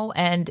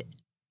 and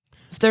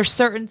there's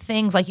certain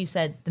things, like you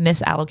said, the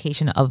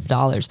misallocation of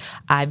dollars.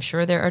 I'm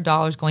sure there are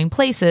dollars going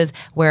places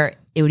where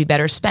it would be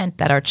better spent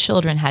that our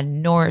children had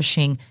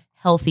nourishing,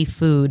 healthy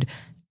food,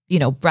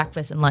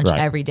 breakfast and lunch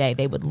every day.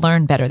 They would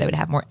learn better. They would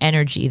have more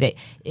energy. They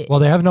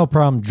have no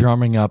problem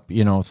drumming up,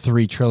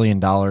 $3 trillion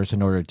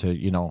in order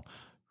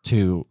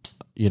to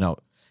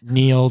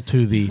kneel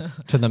to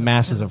the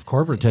masses of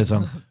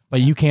corporatism.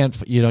 But you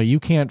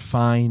can't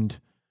find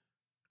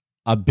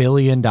 $1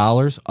 billion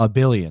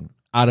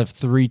out of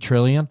 3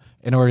 trillion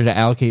in order to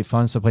allocate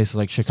funds to places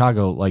like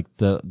Chicago, like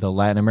the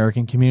Latin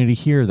American community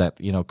here that,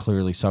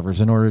 clearly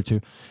suffers in order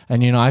to.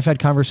 And, I've had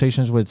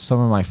conversations with some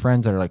of my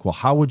friends that are like, well,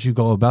 how would you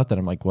go about that?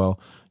 I'm like, well,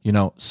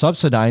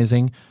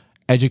 subsidizing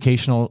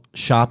educational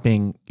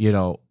shopping,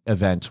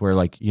 events where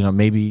like,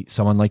 maybe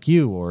someone like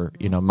you or,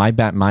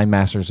 my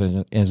master's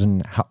is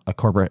in a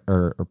corporate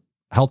or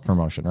health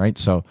promotion, right?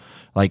 So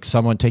like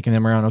someone taking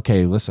them around,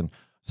 okay, listen,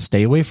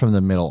 stay away from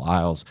the middle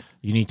aisles.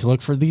 You need to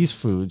look for these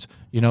foods,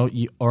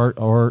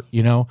 or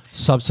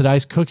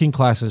subsidize cooking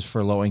classes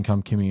for low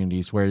income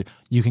communities where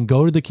you can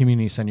go to the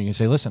community center. You can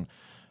say, listen,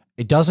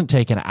 it doesn't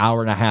take an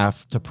hour and a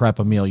half to prep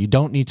a meal. You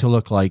don't need to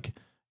look like,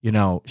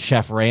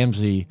 Chef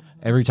Ramsay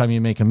every time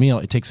you make a meal.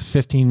 It takes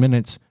 15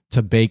 minutes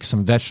to bake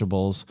some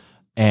vegetables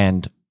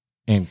and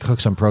cook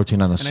some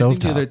protein on the stove. I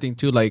think the other thing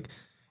too, like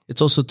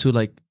it's also to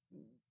like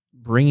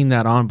bringing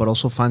that on, but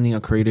also finding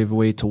a creative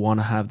way to want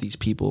to have these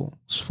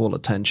people's full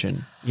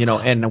attention,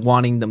 and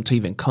wanting them to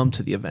even come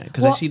to the event.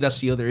 Because I see that's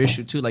the other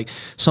issue too. Like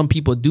some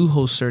people do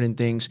host certain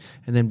things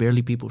and then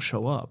barely people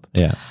show up.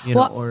 Yeah.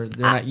 Or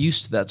they're not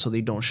used to that, so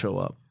they don't show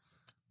up.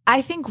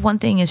 I think one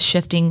thing is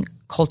shifting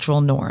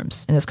cultural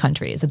norms in this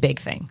country is a big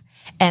thing.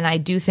 And I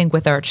do think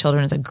with our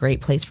children is a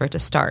great place for it to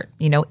start.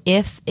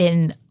 If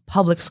in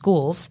public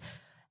schools,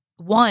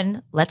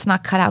 one, let's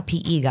not cut out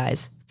PE,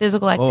 guys.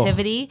 Physical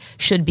activity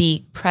should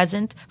be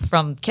present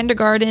from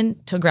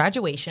kindergarten to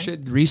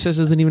graduation. Recess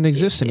doesn't even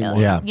exist anymore.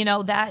 Yeah.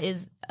 That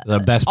is the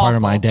best part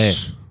of my day.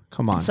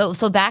 Come on. So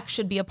that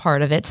should be a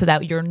part of it so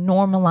that you're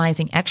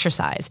normalizing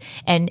exercise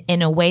and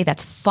in a way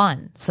that's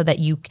fun so that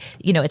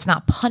it's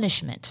not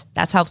punishment.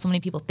 That's how so many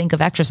people think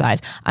of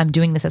exercise. I'm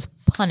doing this as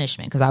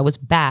punishment because I was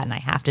bad and I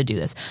have to do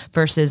this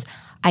versus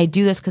I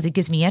do this because it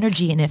gives me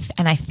energy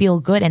and I feel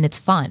good and it's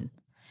fun.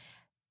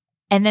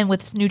 And then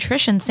with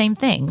nutrition, same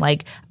thing.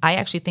 Like I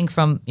actually think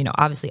from,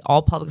 obviously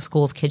all public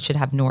schools, kids should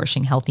have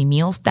nourishing, healthy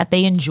meals that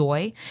they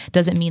enjoy.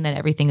 Doesn't mean that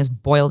everything is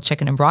boiled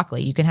chicken and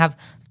broccoli. You can have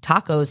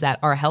tacos that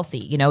are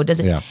healthy, it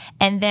doesn't. Yeah.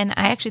 And then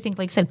I actually think,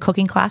 like I said,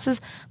 cooking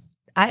classes,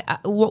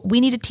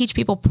 we need to teach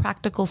people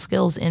practical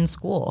skills in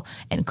school.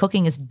 And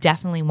cooking is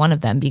definitely one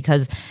of them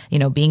because,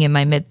 being in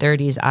my mid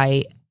 30s,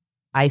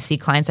 I see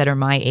clients that are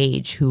my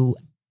age who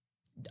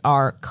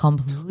are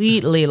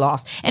completely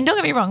lost. And don't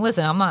get me wrong,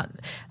 listen,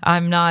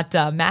 I'm not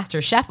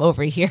master chef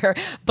over here,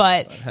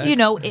 but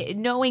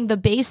knowing the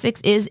basics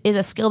is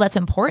a skill that's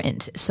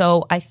important.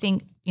 So I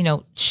think,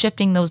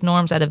 shifting those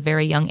norms at a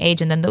very young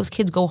age, and then those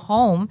kids go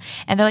home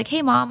and they're like,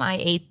 hey mom, I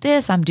ate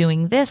this, I'm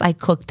doing this, I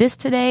cooked this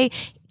today.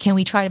 Can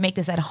we try to make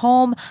this at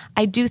home?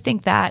 I do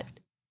think that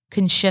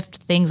can shift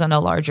things on a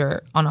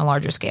larger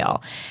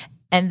scale.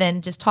 And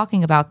then just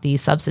talking about the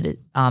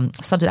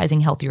subsidizing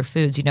healthier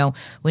foods,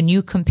 when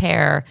you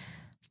compare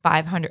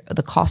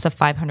the cost of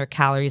 500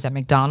 calories at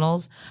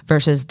McDonald's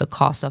versus the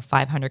cost of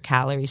 500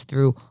 calories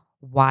through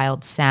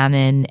wild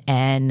salmon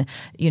and,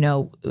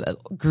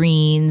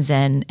 greens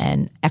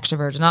and extra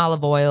virgin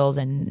olive oils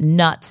and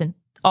nuts and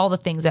all the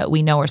things that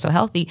we know are so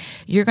healthy,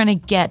 you're going to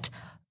get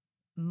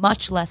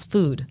much less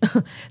food.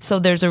 So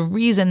there's a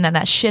reason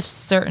that shifts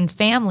certain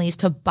families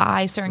to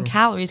buy certain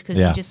calories because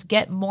you just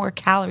get more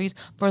calories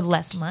for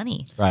less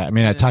money. Right. I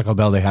mean, at Taco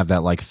Bell, they have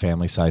that like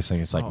family size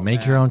thing. It's like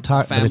make your own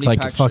taco, but it's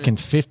like fucking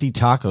 50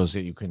 tacos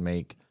that you can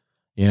make.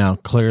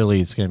 Clearly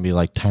it's going to be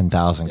like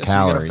 10,000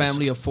 calories. You got a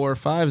family of 4 or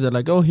 5. They're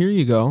like, oh, here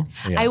you go.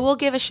 Yeah. I will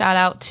give a shout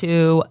out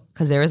to,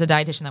 because there is a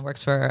dietitian that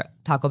works for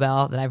Taco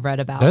Bell that I've read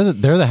about.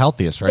 They're the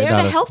healthiest, right?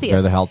 They're the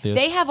healthiest.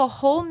 They have a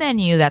whole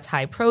menu that's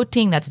high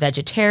protein, that's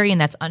vegetarian,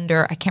 that's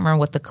under, I can't remember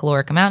what the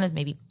caloric amount is,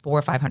 maybe 400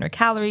 or 500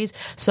 calories.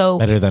 So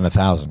better than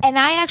 1,000. And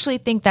I actually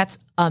think that's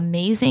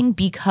amazing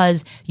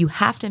because you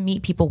have to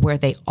meet people where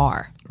they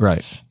are.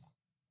 Right.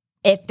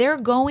 If they're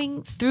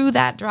going through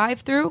that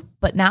drive-through,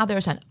 but now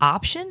there's an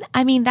option,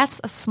 I mean, that's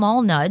a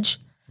small nudge.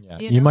 Yeah.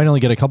 You might only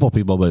get a couple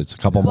people, but it's a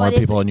couple more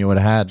people than you would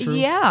have had. True.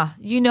 Yeah.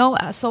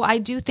 So I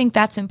do think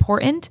that's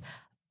important.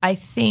 I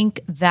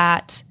think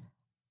that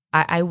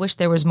I wish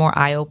there was more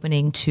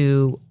eye-opening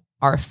to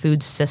our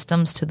food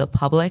systems to the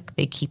public,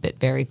 they keep it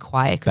very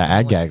quiet. The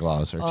ag gag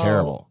laws are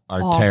terrible.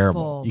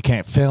 Terrible. You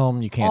can't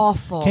film. You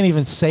can't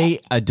even say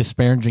a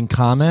disparaging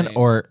comment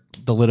or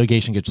the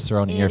litigation gets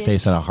thrown in your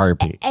face in a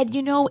heartbeat. And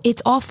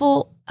it's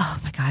awful. Oh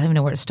my God, I don't even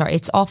know where to start.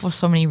 It's awful for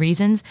so many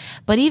reasons,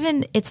 but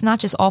even it's not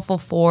just awful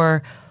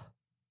for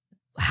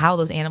how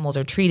those animals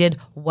are treated,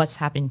 what's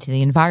happening to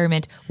the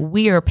environment.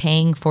 We are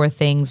paying for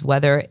things,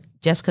 whether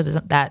just because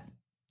that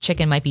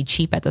chicken might be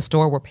cheap at the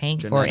store, we're paying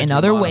for it in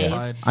other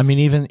ways. I mean,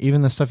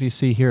 even the stuff you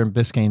see here in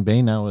Biscayne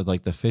Bay now with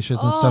like the fishes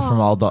and stuff from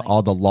all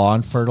the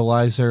lawn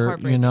fertilizer,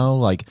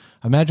 like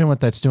imagine what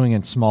that's doing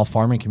in small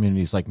farming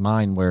communities like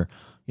mine, where,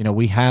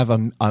 we have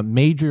a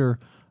major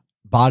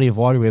body of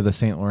water. We have the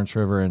St. Lawrence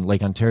River and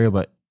Lake Ontario,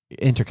 but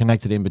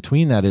interconnected in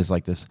between that is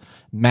like this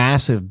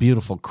massive,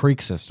 beautiful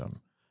creek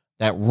system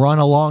that run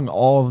along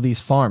all of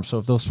these farms. So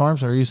if those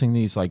farms are using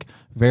these like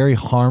very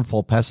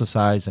harmful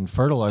pesticides and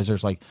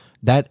fertilizers, like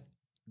that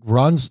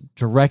runs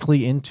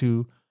directly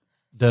into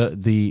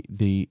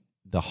the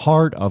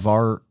heart of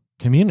our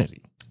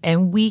community.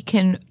 And we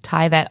can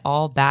tie that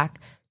all back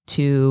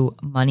to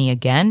money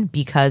again,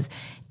 because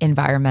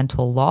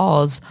environmental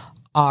laws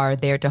are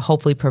there to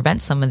hopefully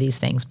prevent some of these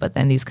things. But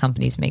then these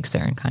companies make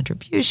certain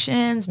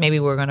contributions. Maybe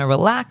we're going to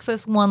relax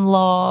this one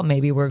law.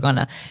 Maybe we're going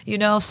to,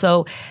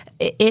 so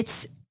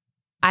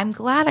I'm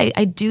glad.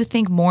 I do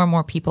think more and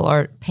more people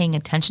are paying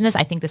attention to this.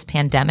 I think this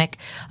pandemic,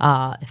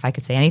 if I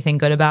could say anything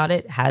good about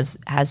it,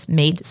 has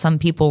made some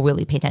people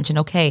really pay attention.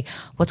 Okay,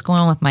 what's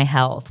going on with my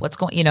health? What's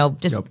going,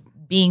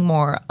 being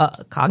more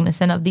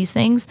cognizant of these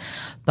things.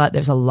 But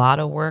there's a lot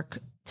of work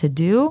to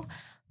do.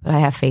 But I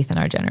have faith in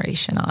our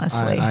generation,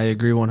 honestly. I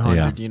agree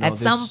 100. Yeah. At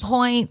some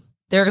point,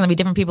 there are going to be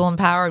different people in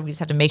power. We just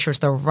have to make sure it's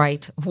the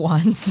right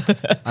ones.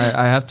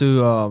 I have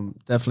to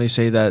definitely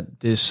say that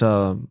this,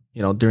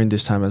 during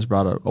this time has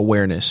brought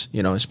awareness,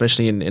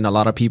 especially in a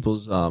lot of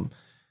people's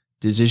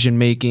decision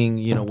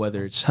making,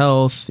 whether it's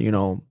health,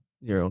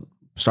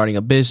 starting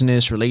a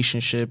business,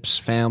 relationships,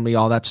 family,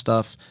 all that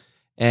stuff.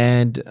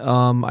 And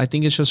I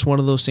think it's just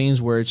one of those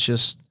things where it's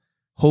just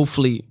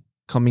hopefully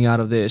coming out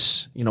of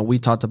this, we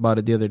talked about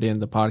it the other day in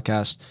the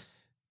podcast,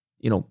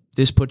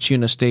 this puts you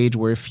in a stage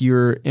where if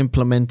you're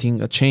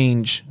implementing a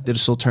change,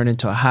 this will turn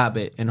into a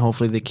habit, and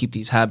hopefully they keep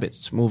these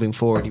habits moving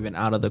forward, even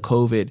out of the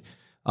COVID.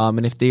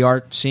 And if they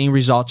are seeing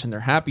results and they're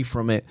happy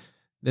from it,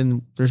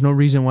 then there's no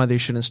reason why they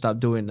shouldn't stop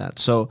doing that.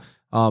 So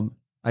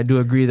I do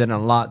agree that in a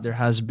lot there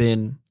has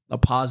been a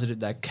positive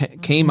that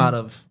came out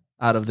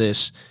of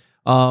this.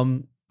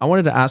 I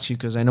wanted to ask you,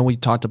 because I know we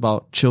talked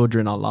about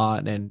children a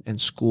lot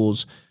and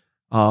schools,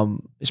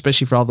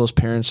 especially for all those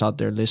parents out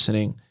there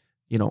listening.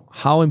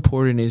 How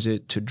important is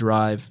it to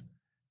drive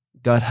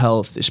gut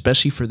health,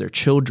 especially for their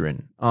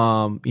children?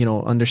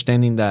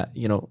 Understanding that,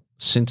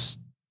 since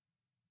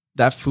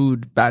that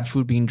bad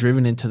food being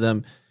driven into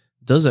them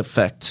does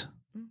affect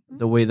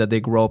the way that they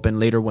grow up and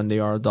later when they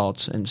are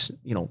adults and,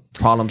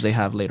 problems they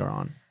have later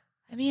on.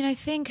 I mean, I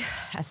think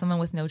as someone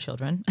with no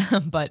children,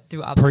 but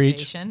through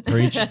observation.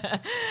 Preach.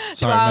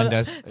 Sorry,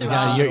 Mendez.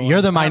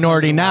 You're the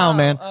minority now,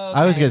 man. Okay.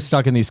 I always get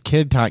stuck in these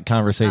kid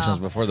conversations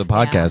before the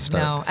podcast starts.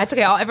 No, that's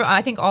okay.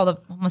 I think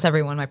almost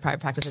everyone in my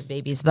private practice has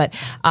babies. But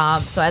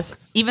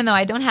even though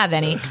I don't have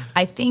any,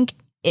 I think,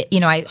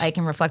 I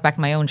can reflect back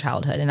to my own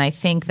childhood. And I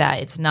think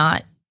that it's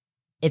not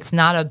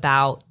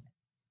about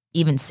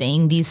even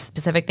saying these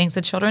specific things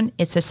to children.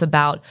 It's just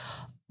about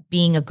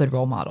being a good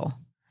role model.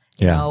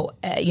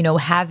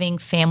 Having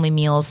family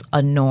meals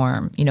a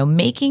norm,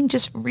 making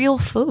just real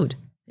food,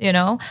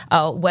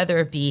 whether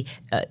it be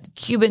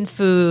Cuban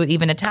food,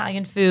 even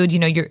Italian food,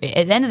 you're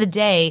at the end of the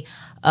day,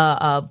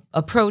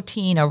 a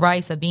protein, a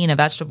rice, a bean, a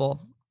vegetable.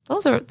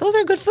 Those are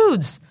good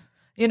foods,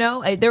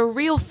 they're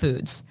real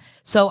foods.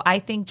 So I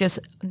think just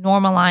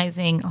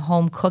normalizing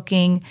home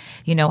cooking,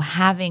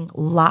 having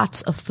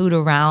lots of food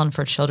around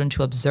for children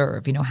to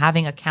observe,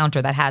 having a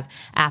counter that has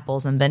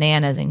apples and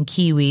bananas and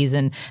kiwis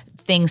and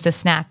things to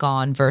snack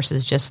on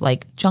versus just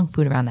like junk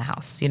food around the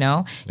house,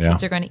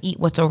 Kids are going to eat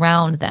what's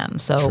around them.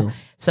 So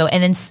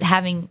and then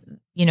having,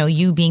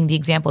 you being the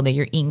example that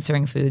you're eating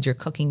certain foods, you're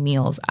cooking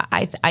meals.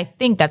 I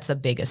think that's the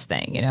biggest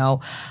thing,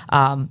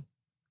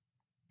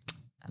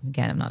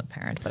 Again, I'm not a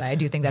parent, but I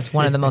do think that's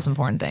one of the most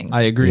important things.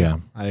 I agree. Yeah.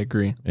 I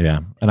agree.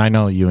 Yeah. And I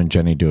know you and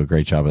Jenny do a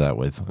great job of that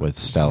with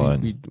Stella.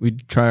 We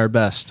try our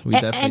best. We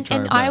definitely try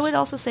our best. And I would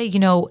also say,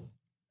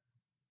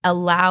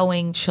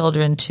 allowing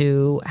children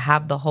to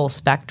have the whole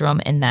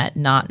spectrum and that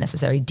not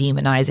necessarily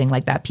demonizing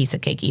like that piece of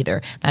cake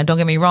either. Now, don't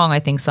get me wrong. I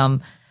think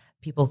some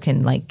people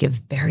can like give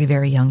very,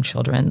 very young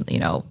children,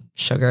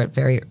 sugar at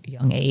very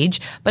young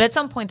age, but at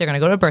some point they're going to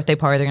go to a birthday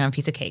party, they're going to have a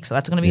piece of cake. So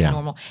that's going to be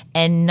normal,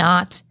 and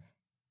not,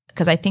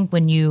 because I think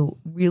when you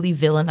really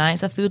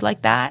villainize a food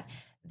like that,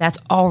 that's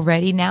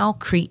already now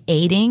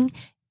creating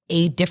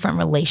a different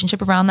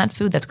relationship around that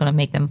food that's going to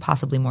make them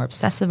possibly more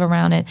obsessive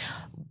around it,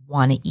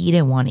 want to eat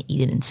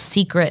it in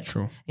secret.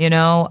 True.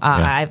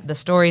 I've the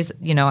stories,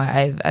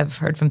 I've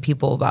heard from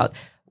people about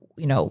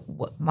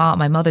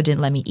my mother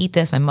didn't let me eat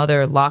this. My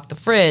mother locked the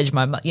fridge.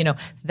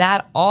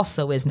 That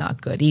also is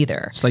not good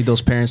either. It's like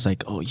those parents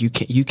like, oh, you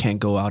can't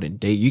go out and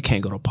date. You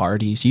can't go to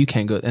parties. You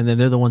can't go. And then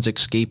they're the ones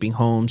escaping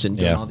homes and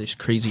doing all this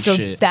crazy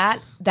shit. So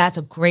that's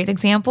a great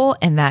example.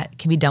 And that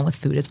can be done with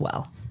food as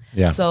well.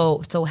 Yeah.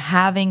 So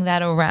having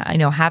that around,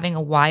 having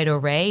a wide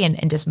array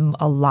and just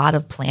a lot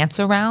of plants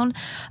around.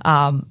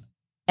 And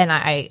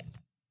I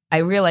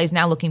realize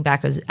now looking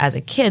back as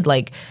a kid,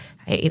 like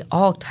I ate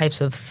all types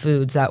of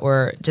foods that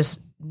were just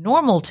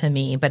normal to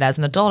me. But as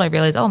an adult, I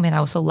realized, oh man, I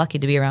was so lucky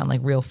to be around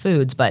like real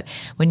foods. But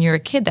when you're a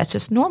kid, that's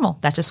just normal.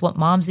 That's just what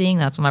mom's eating.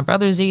 That's what my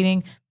brother's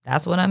eating.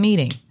 That's what I'm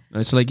eating.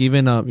 It's like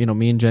even,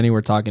 me and Jenny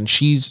were talking,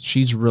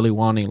 she's really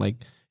wanting, like,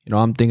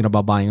 I'm thinking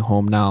about buying a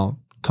home now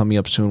coming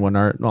up soon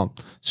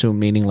soon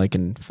meaning like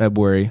in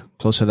February,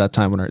 close to that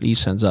time when our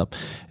lease ends up.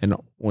 And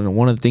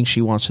one of the things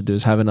she wants to do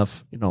is have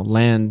enough,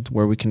 land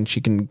where she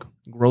can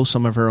grow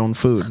some of her own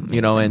food,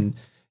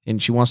 and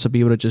she wants to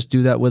be able to just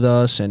do that with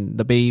us and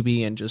the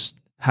baby and just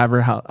have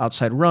her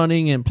outside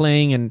running and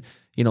playing and,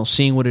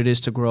 seeing what it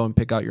is to grow and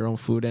pick out your own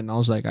food. And I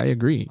was like, I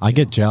agree. I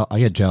get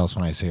jealous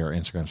when I see her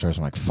Instagram stories.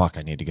 I'm like, fuck,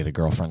 I need to get a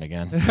girlfriend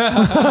again.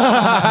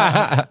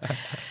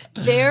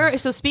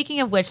 So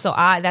speaking of which,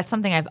 that's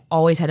something I've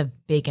always had a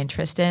big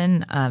interest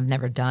in.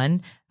 Never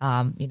done.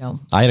 I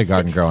had a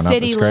garden growing up.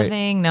 City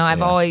living. No,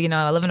 I've always,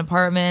 I live in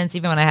apartments,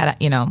 even when I had,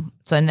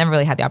 so I never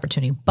really had the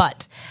opportunity,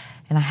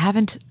 and I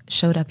haven't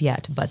showed up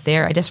yet, but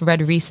I just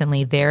read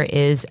recently, there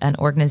is an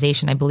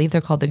organization, I believe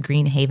they're called the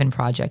Green Haven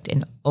Project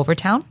in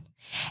Overtown,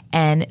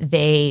 and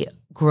they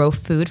grow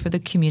food for the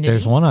community.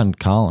 There's one on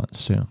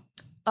Collins too.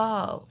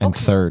 Oh, and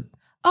Third.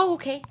 Oh,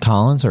 okay.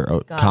 Collins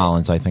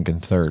Collins, I think in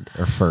Third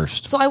or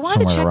First. So I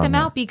wanted to check them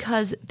out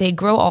because they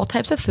grow all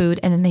types of food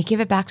and then they give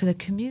it back to the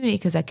community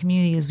because that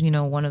community is,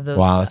 one of those.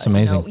 Wow, that's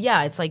amazing.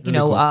 It's like,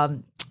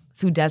 cool.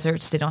 Food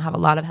deserts. They don't have a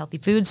lot of healthy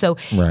food. So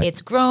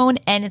it's grown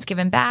and it's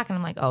given back. And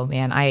I'm like, oh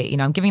man,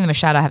 I'm giving them a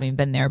shout out. I haven't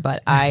been there,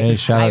 but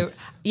shout out.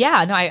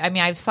 Yeah, no,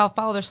 I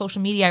follow their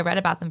social media. I read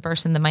about them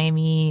first in the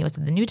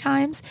the New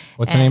Times.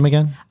 What's the name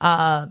again?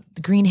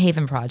 The Green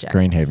Haven Project.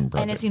 Green Haven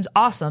Project. And it seems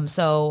awesome.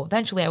 So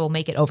eventually I will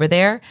make it over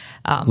there.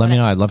 Let me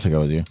know. I'd love to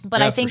go with you.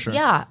 But I think, and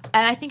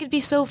I think it'd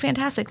be so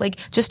fantastic, like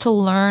just to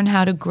learn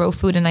how to grow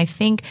food. And I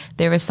think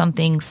there is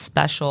something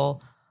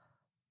special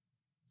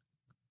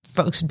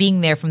folks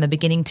being there from the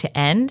beginning to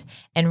end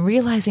and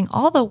realizing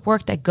all the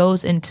work that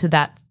goes into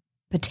that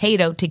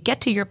potato to get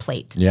to your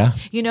plate. Yeah.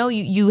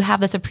 You have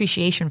this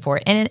appreciation for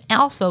it. And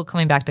also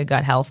coming back to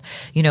gut health,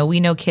 we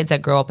know kids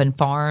that grow up in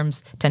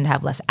farms tend to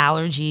have less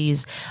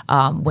allergies.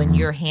 When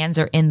your hands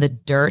are in the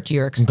dirt,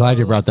 you're exposed. I'm glad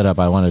you brought that up.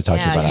 I wanted to talk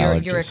to you about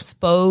allergies. You're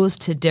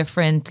exposed to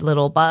different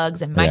little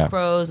bugs and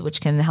microbes, which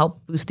can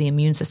help boost the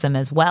immune system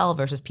as well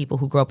versus people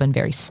who grow up in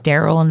very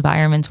sterile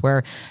environments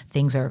where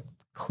things are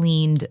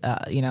cleaned,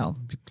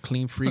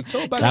 clean freaks.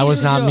 That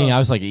was not me. I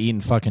was like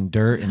eating fucking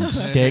dirt and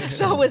sticks.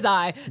 So was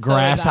I.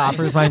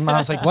 Grasshoppers. My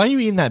mom's like, why are you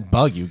eating that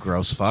bug, you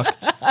gross fuck?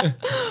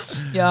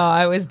 Yeah,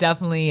 I was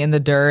definitely in the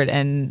dirt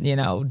and,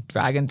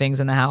 dragging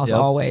things in the house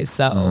always.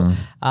 So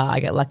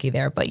I get lucky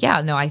there. But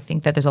I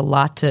think that there's a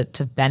lot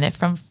to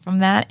benefit from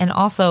that. And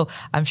also,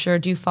 I'm sure,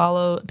 do you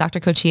follow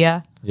Dr.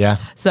 Kochia? Yeah.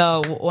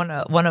 So one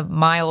of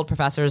my old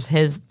professors,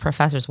 his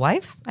professor's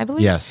wife, I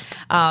believe. Yes.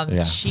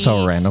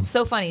 So random.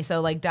 So funny.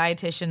 So like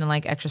dietitian and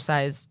like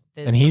exercise.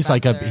 And he's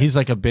like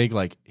a big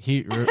like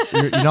you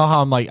know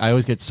how I'm like I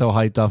always get so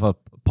hyped off of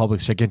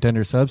Publix chicken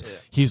tender subs. Yeah.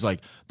 He's like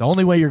the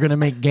only way you're gonna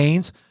make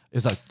gains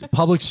is like the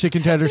Publix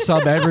chicken tender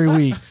sub every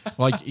week.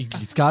 Like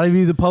it's got to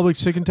be the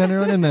Publix chicken tender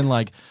one, and then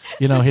like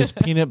his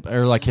peanut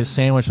or like his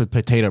sandwich with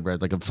potato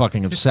bread. Like I'm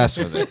fucking obsessed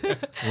with it.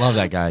 Love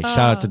that guy.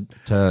 Shout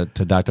out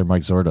to Dr.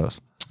 Mike Zordos.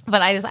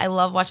 But I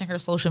love watching her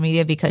social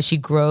media because she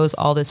grows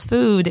all this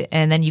food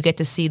and then you get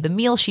to see the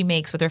meal she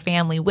makes with her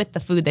family with the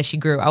food that she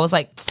grew. I was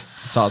like,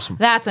 it's awesome.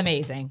 That's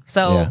amazing.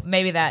 So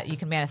maybe that you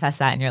can manifest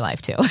that in your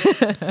life too.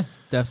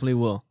 Definitely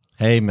will.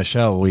 Hey,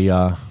 Michele, we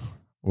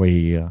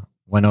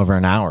went over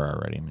an hour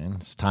already, man.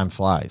 Time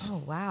flies.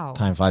 Oh, wow.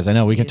 Time flies. I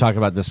know we can talk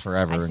about this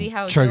forever. I see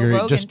how Joe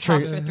Rogan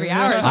talks for 3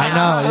 hours now. I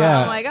know,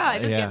 yeah. Oh my God,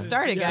 just getting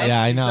started, guys.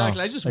 Yeah, I know.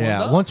 Exactly. I just warmed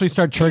up. Once we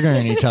start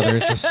triggering each other,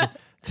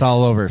 it's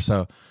all over.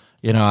 So,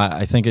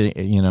 I think,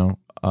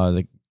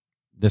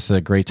 this is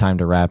a great time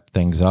to wrap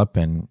things up.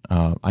 And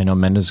I know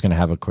Menda's going to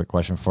have a quick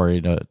question for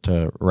you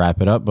to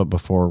wrap it up. But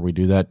before we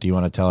do that, do you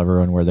want to tell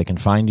everyone where they can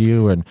find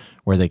you and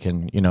where they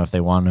can, if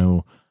they want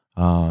to,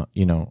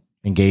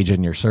 engage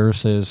in your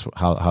services,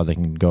 how they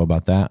can go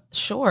about that?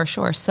 Sure.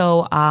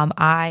 So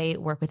I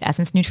work with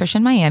Essence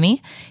Nutrition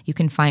Miami. You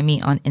can find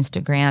me on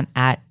Instagram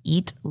at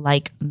Eat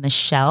Like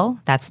Michele.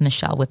 That's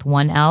Michele with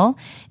 1 L.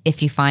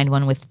 If you find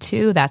one with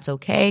 2, that's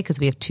okay because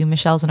we have 2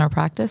 Michelles in our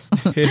practice.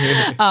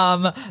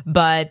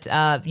 But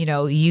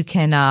you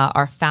can,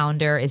 our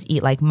founder is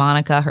Eat Like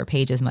Monica. Her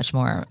page is much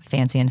more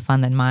fancy and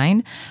fun than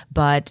mine.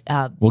 But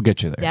we'll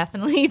get you there.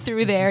 Definitely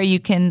through there. You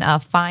can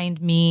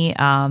find me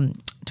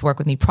to work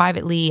with me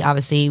privately.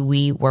 Obviously,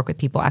 we work with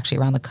people actually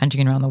around the country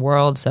and around the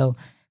world. So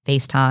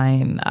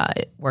FaceTime.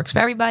 It works for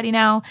everybody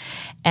now.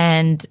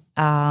 And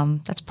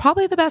that's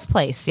probably the best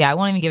place. Yeah, I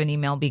won't even give an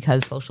email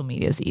because social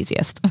media is the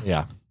easiest.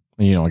 Yeah.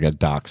 You don't get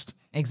doxxed.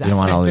 Exactly. You don't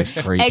want all these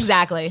creeps.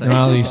 Exactly. You don't want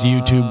all these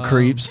YouTube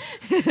creeps.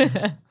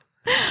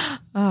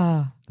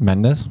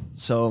 Mendez?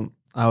 So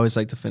I always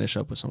like to finish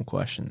up with some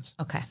questions.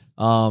 Okay.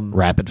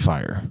 Rapid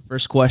fire.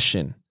 First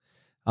question.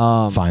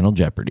 Final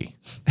Jeopardy.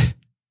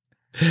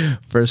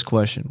 First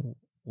question.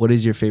 What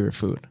is your favorite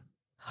food?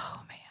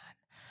 Oh, man.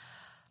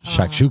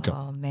 Shakshuka.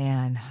 Oh,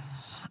 man.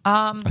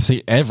 I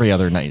see every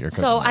other night you're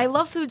cooking. So I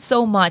love food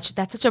so much.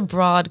 That's such a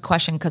broad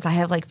question because I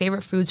have like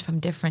favorite foods from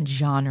different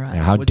genres.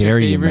 Yeah, how What's your dare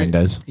you, favorite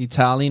Mendez?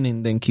 Italian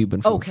and then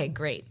Cuban food. Okay,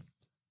 great.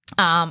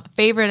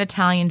 Favorite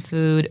Italian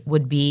food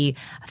would be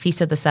a Feast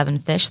of the Seven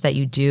Fish that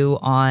you do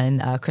on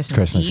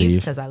Christmas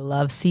Eve because I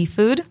love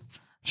seafood.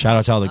 Shout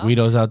out to all the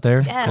Guidos out there,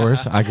 Yes. of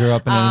course. I grew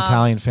up in an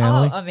Italian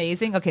family. Oh,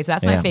 amazing. Okay, so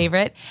that's my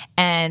favorite.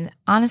 And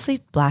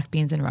honestly, black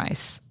beans and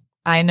rice.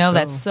 I know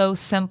that's so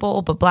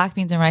simple, but black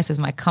beans and rice is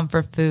my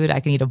comfort food.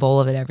 I can eat a bowl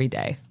of it every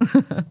day.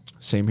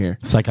 Same here.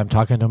 It's like I'm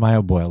talking to my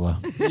abuela.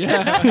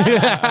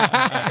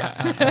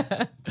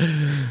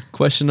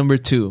 Question number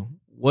 2.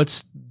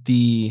 What's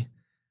the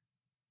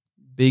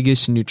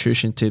biggest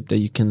nutrition tip that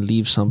you can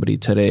leave somebody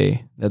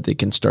today that they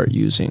can start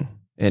using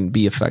and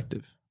be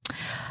effective?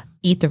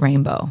 Eat the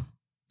rainbow.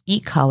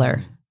 Eat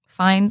color.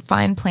 Find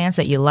plants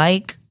that you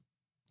like.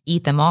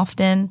 Eat them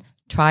often.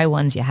 Try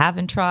ones you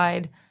haven't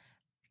tried.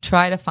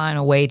 Try to find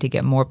a way to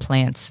get more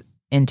plants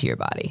into your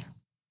body.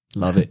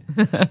 Love it.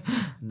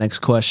 Next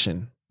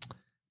question.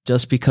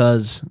 Just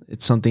because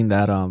it's something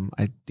that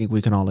I think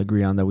we can all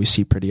agree on that we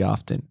see pretty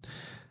often.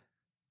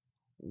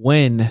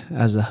 When,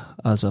 as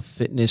a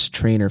fitness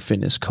trainer,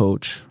 fitness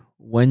coach,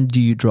 when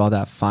do you draw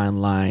that fine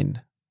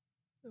line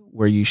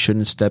where you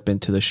shouldn't step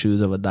into the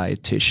shoes of a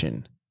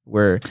dietitian?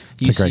 Where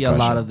you see a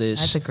lot of this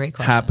That's a great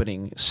question.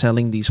 happening,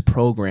 selling these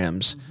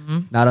programs,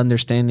 not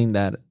understanding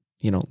that,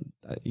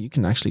 you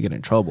can actually get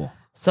in trouble.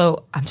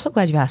 So I'm so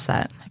glad you asked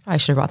that. I probably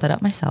should have brought that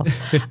up myself.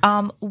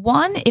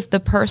 One, if the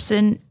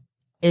person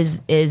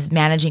is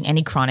managing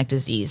any chronic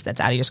disease that's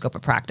out of your scope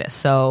of practice.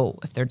 So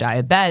if they're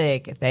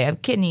diabetic, if they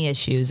have kidney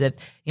issues, if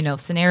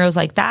scenarios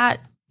like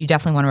that, you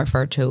definitely want to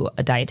refer to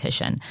a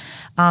dietitian.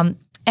 And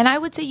I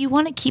would say you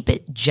want to keep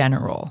it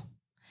general.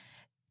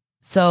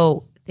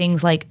 So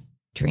things like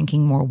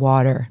drinking more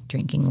water,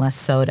 drinking less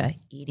soda,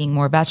 eating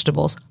more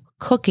vegetables,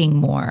 cooking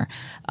more,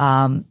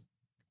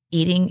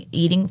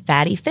 eating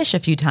fatty fish a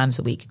few times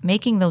a week.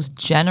 Making those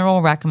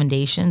general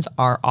recommendations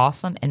are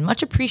awesome and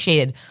much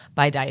appreciated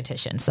by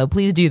dietitians. So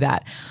please do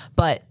that.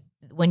 But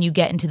when you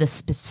get into the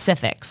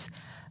specifics,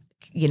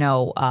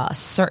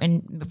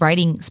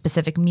 writing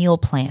specific meal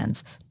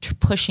plans,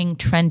 pushing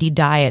trendy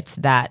diets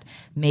that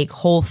make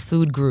whole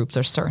food groups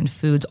or certain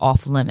foods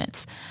off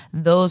limits,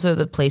 those are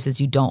the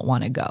places you don't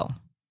want to go.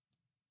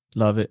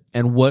 Love it.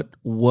 And what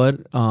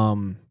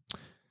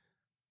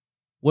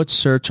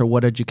search or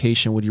what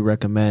education would you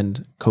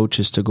recommend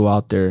coaches to go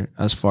out there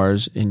as far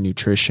as in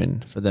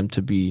nutrition for them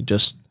to be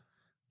just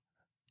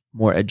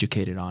more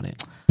educated on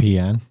it?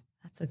 PN.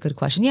 That's a good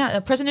question. Yeah,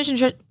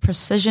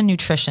 precision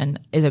nutrition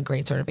is a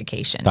great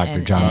certification.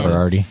 Dr. John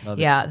Berardi.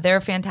 Yeah,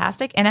 they're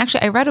fantastic. And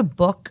actually, I read a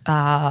book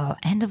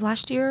end of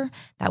last year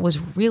that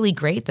was really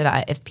great.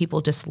 If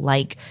people just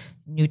like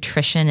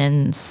nutrition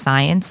and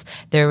science,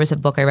 there was a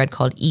book I read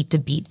called Eat to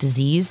Beat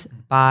Disease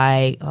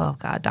by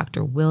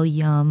Dr.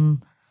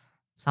 William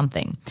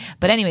something.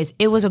 But anyways,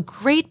 it was a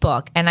great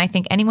book. And I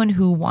think anyone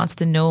who wants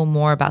to know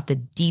more about the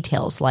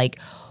details, like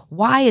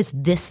why is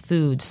this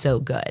food so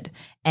good?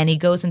 And he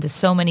goes into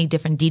so many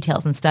different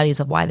details and studies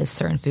of why this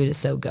certain food is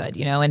so good,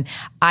 and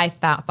I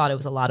thought it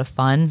was a lot of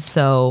fun.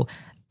 So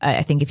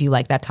I think if you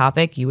like that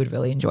topic, you would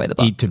really enjoy the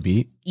book. Eat to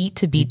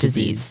Beat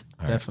Disease.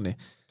 Definitely.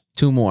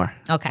 2 more.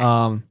 Okay.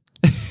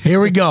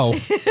 Here we go.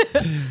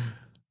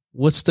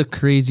 What's the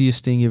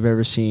craziest thing you've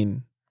ever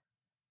seen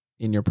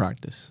in your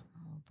practice?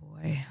 Oh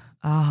boy.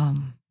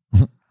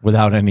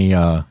 Without any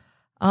God,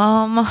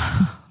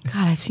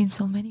 I've seen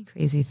so many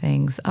crazy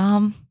things.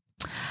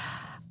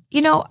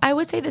 I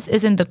would say this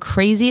isn't the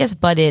craziest,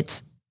 but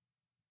it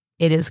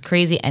is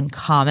crazy and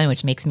common,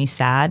 which makes me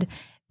sad.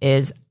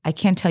 Is I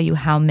can't tell you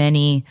how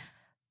many,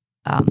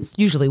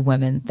 usually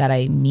women that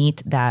I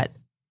meet, that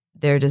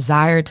their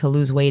desire to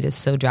lose weight is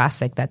so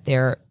drastic that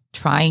they're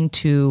trying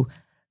to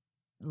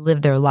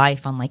live their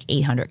life on like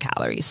 800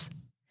 calories,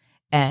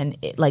 and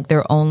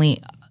their only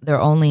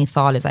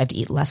thought is I have to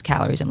eat less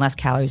calories and less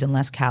calories and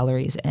less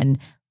calories. And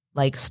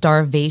like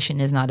starvation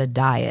is not a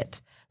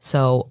diet.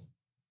 So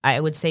I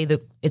would say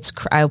that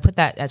I would put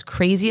that as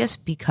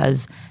craziest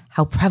because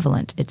how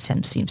prevalent it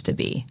seems to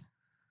be.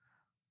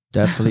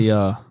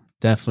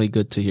 Definitely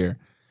good to hear.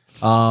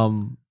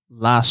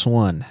 Last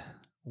one.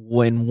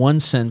 In one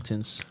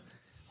sentence,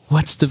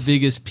 what's the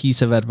biggest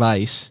piece of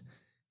advice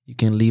you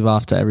can leave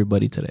off to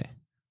everybody today?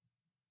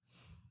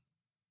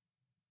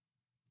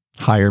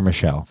 hire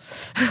Michele.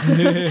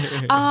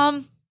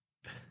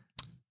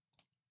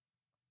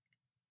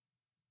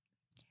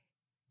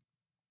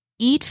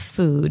 Eat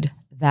food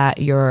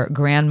that your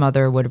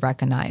grandmother would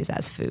recognize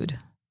as food?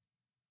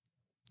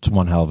 It's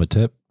one hell of a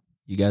tip.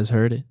 You guys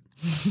heard it.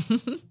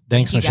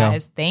 Thanks, You Michele.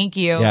 guys, thank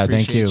you. Yeah,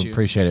 thank you. Appreciate you.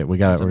 Appreciate it. We're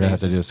That's gonna have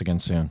to amazing. do this again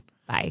soon.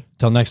 Bye.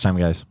 Till next time,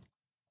 guys.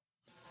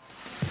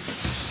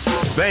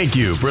 Thank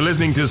you for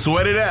listening to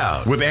Sweat It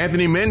Out with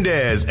Anthony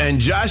Mendez and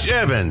Josh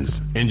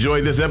Evans.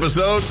 Enjoyed this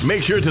episode?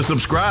 Make sure to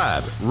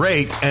subscribe,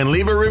 rate, and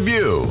leave a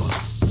review.